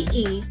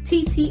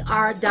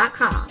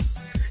GETTR.com.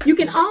 You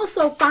can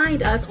also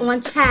find us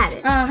on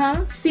Chattit.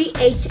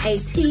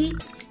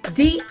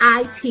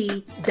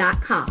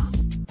 CHATDIT.com.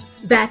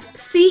 That's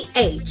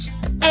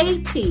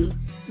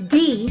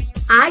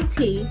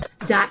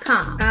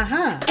CHATDIT.com.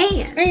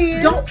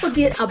 And don't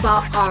forget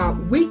about our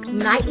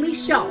weeknightly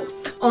show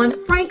on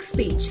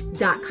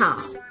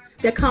FrankSpeech.com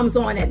that comes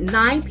on at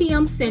 9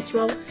 p.m.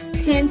 Central,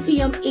 10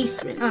 p.m.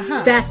 Eastern.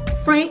 That's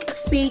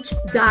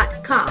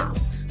FrankSpeech.com.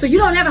 So you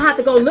don't ever have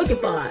to go looking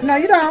for us. No,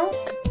 you don't.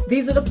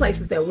 These are the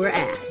places that we're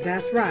at.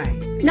 That's right.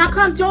 Now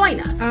come join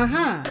us.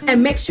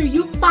 And make sure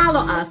you follow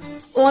us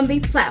on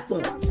these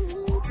platforms.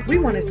 We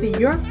want to see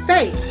your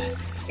face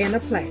in a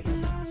place.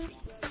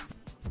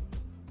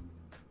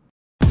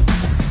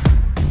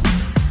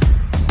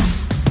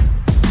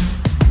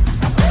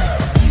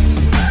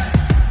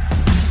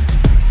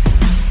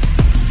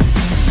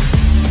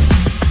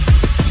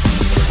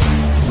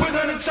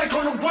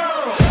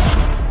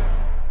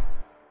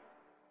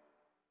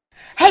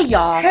 Hey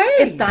y'all, Hey.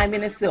 it's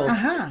Diamond and Silk.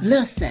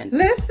 Listen,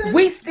 Listen.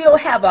 we still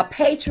have a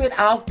patriot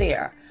out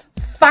there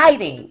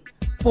fighting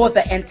for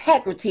the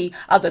integrity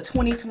of the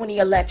 2020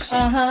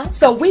 election.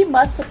 So we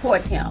must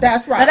support him.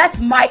 That's right. Now that's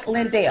Mike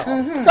Lindell.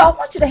 So I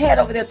want you to head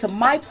over there to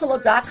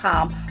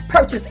mypillow.com,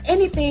 purchase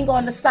anything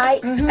on the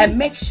site, and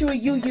make sure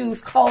you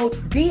use code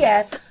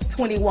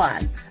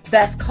DS21.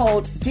 That's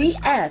code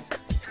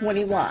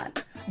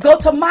DS21. Go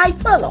to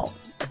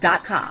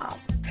mypillow.com.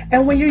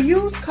 And when you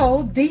use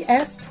code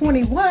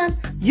DS21,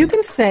 you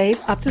can save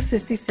up to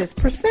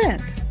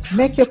 66%.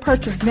 Make your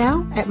purchase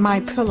now at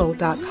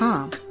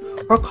mypillow.com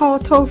or call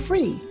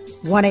toll-free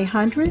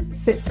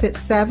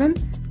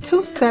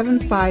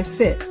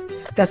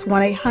 1-800-667-2756. That's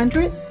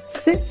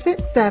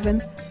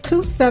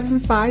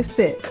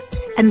 1-800-667-2756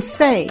 and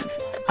save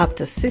up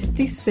to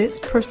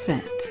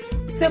 66%.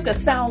 Silk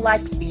sound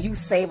like you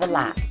save a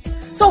lot.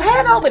 So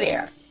head over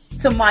there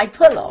to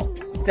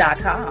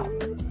mypillow.com.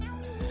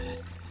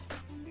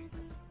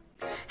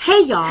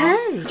 Hey y'all,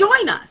 Hey.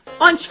 join us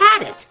on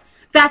Chattit.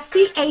 That's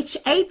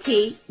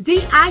CHATDIT.com.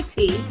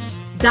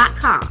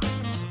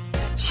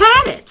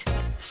 Chattit,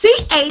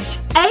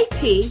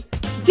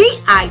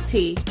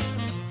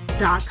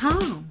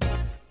 CHATDIT.com.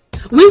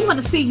 We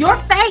want to see your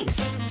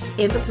face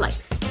in the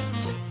place.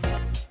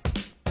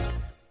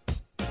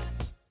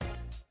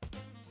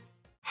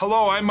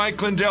 Hello, I'm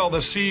Mike Lindell, the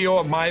CEO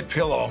of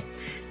MyPillow.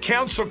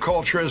 Cancel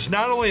culture has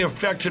not only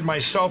affected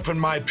myself and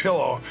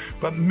MyPillow,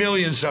 but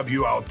millions of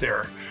you out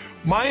there.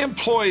 My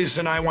employees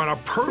and I want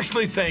to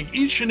personally thank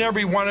each and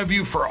every one of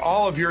you for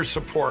all of your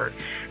support.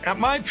 At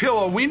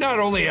MyPillow, we not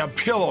only have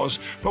pillows,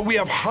 but we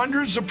have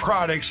hundreds of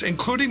products,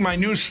 including my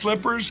new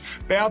slippers,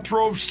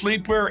 bathrobes,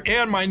 sleepwear,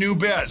 and my new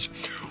beds.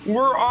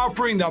 We're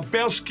offering the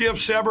best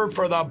gifts ever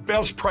for the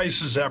best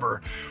prices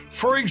ever.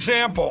 For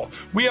example,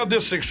 we have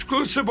this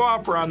exclusive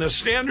offer on the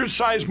standard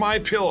size My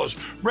Pillows,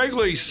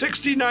 regularly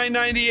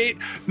 $69.98,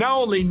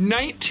 now only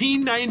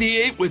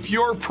 $19.98 with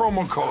your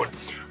promo code.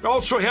 We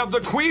also have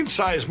the queen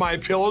size My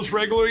Pillows,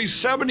 regularly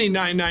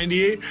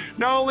 $79.98,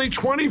 now only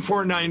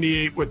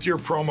 $24.98 with your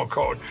promo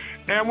code.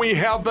 And we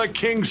have the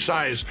king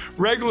size,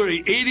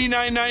 regularly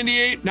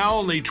 $89.98, now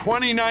only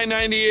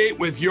 $29.98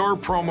 with your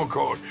promo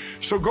code.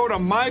 So go to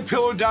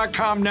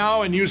mypillow.com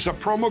now and use the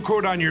promo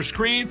code on your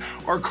screen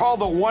or call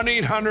the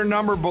 1-800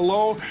 number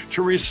below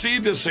to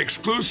receive this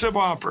exclusive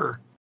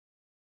offer.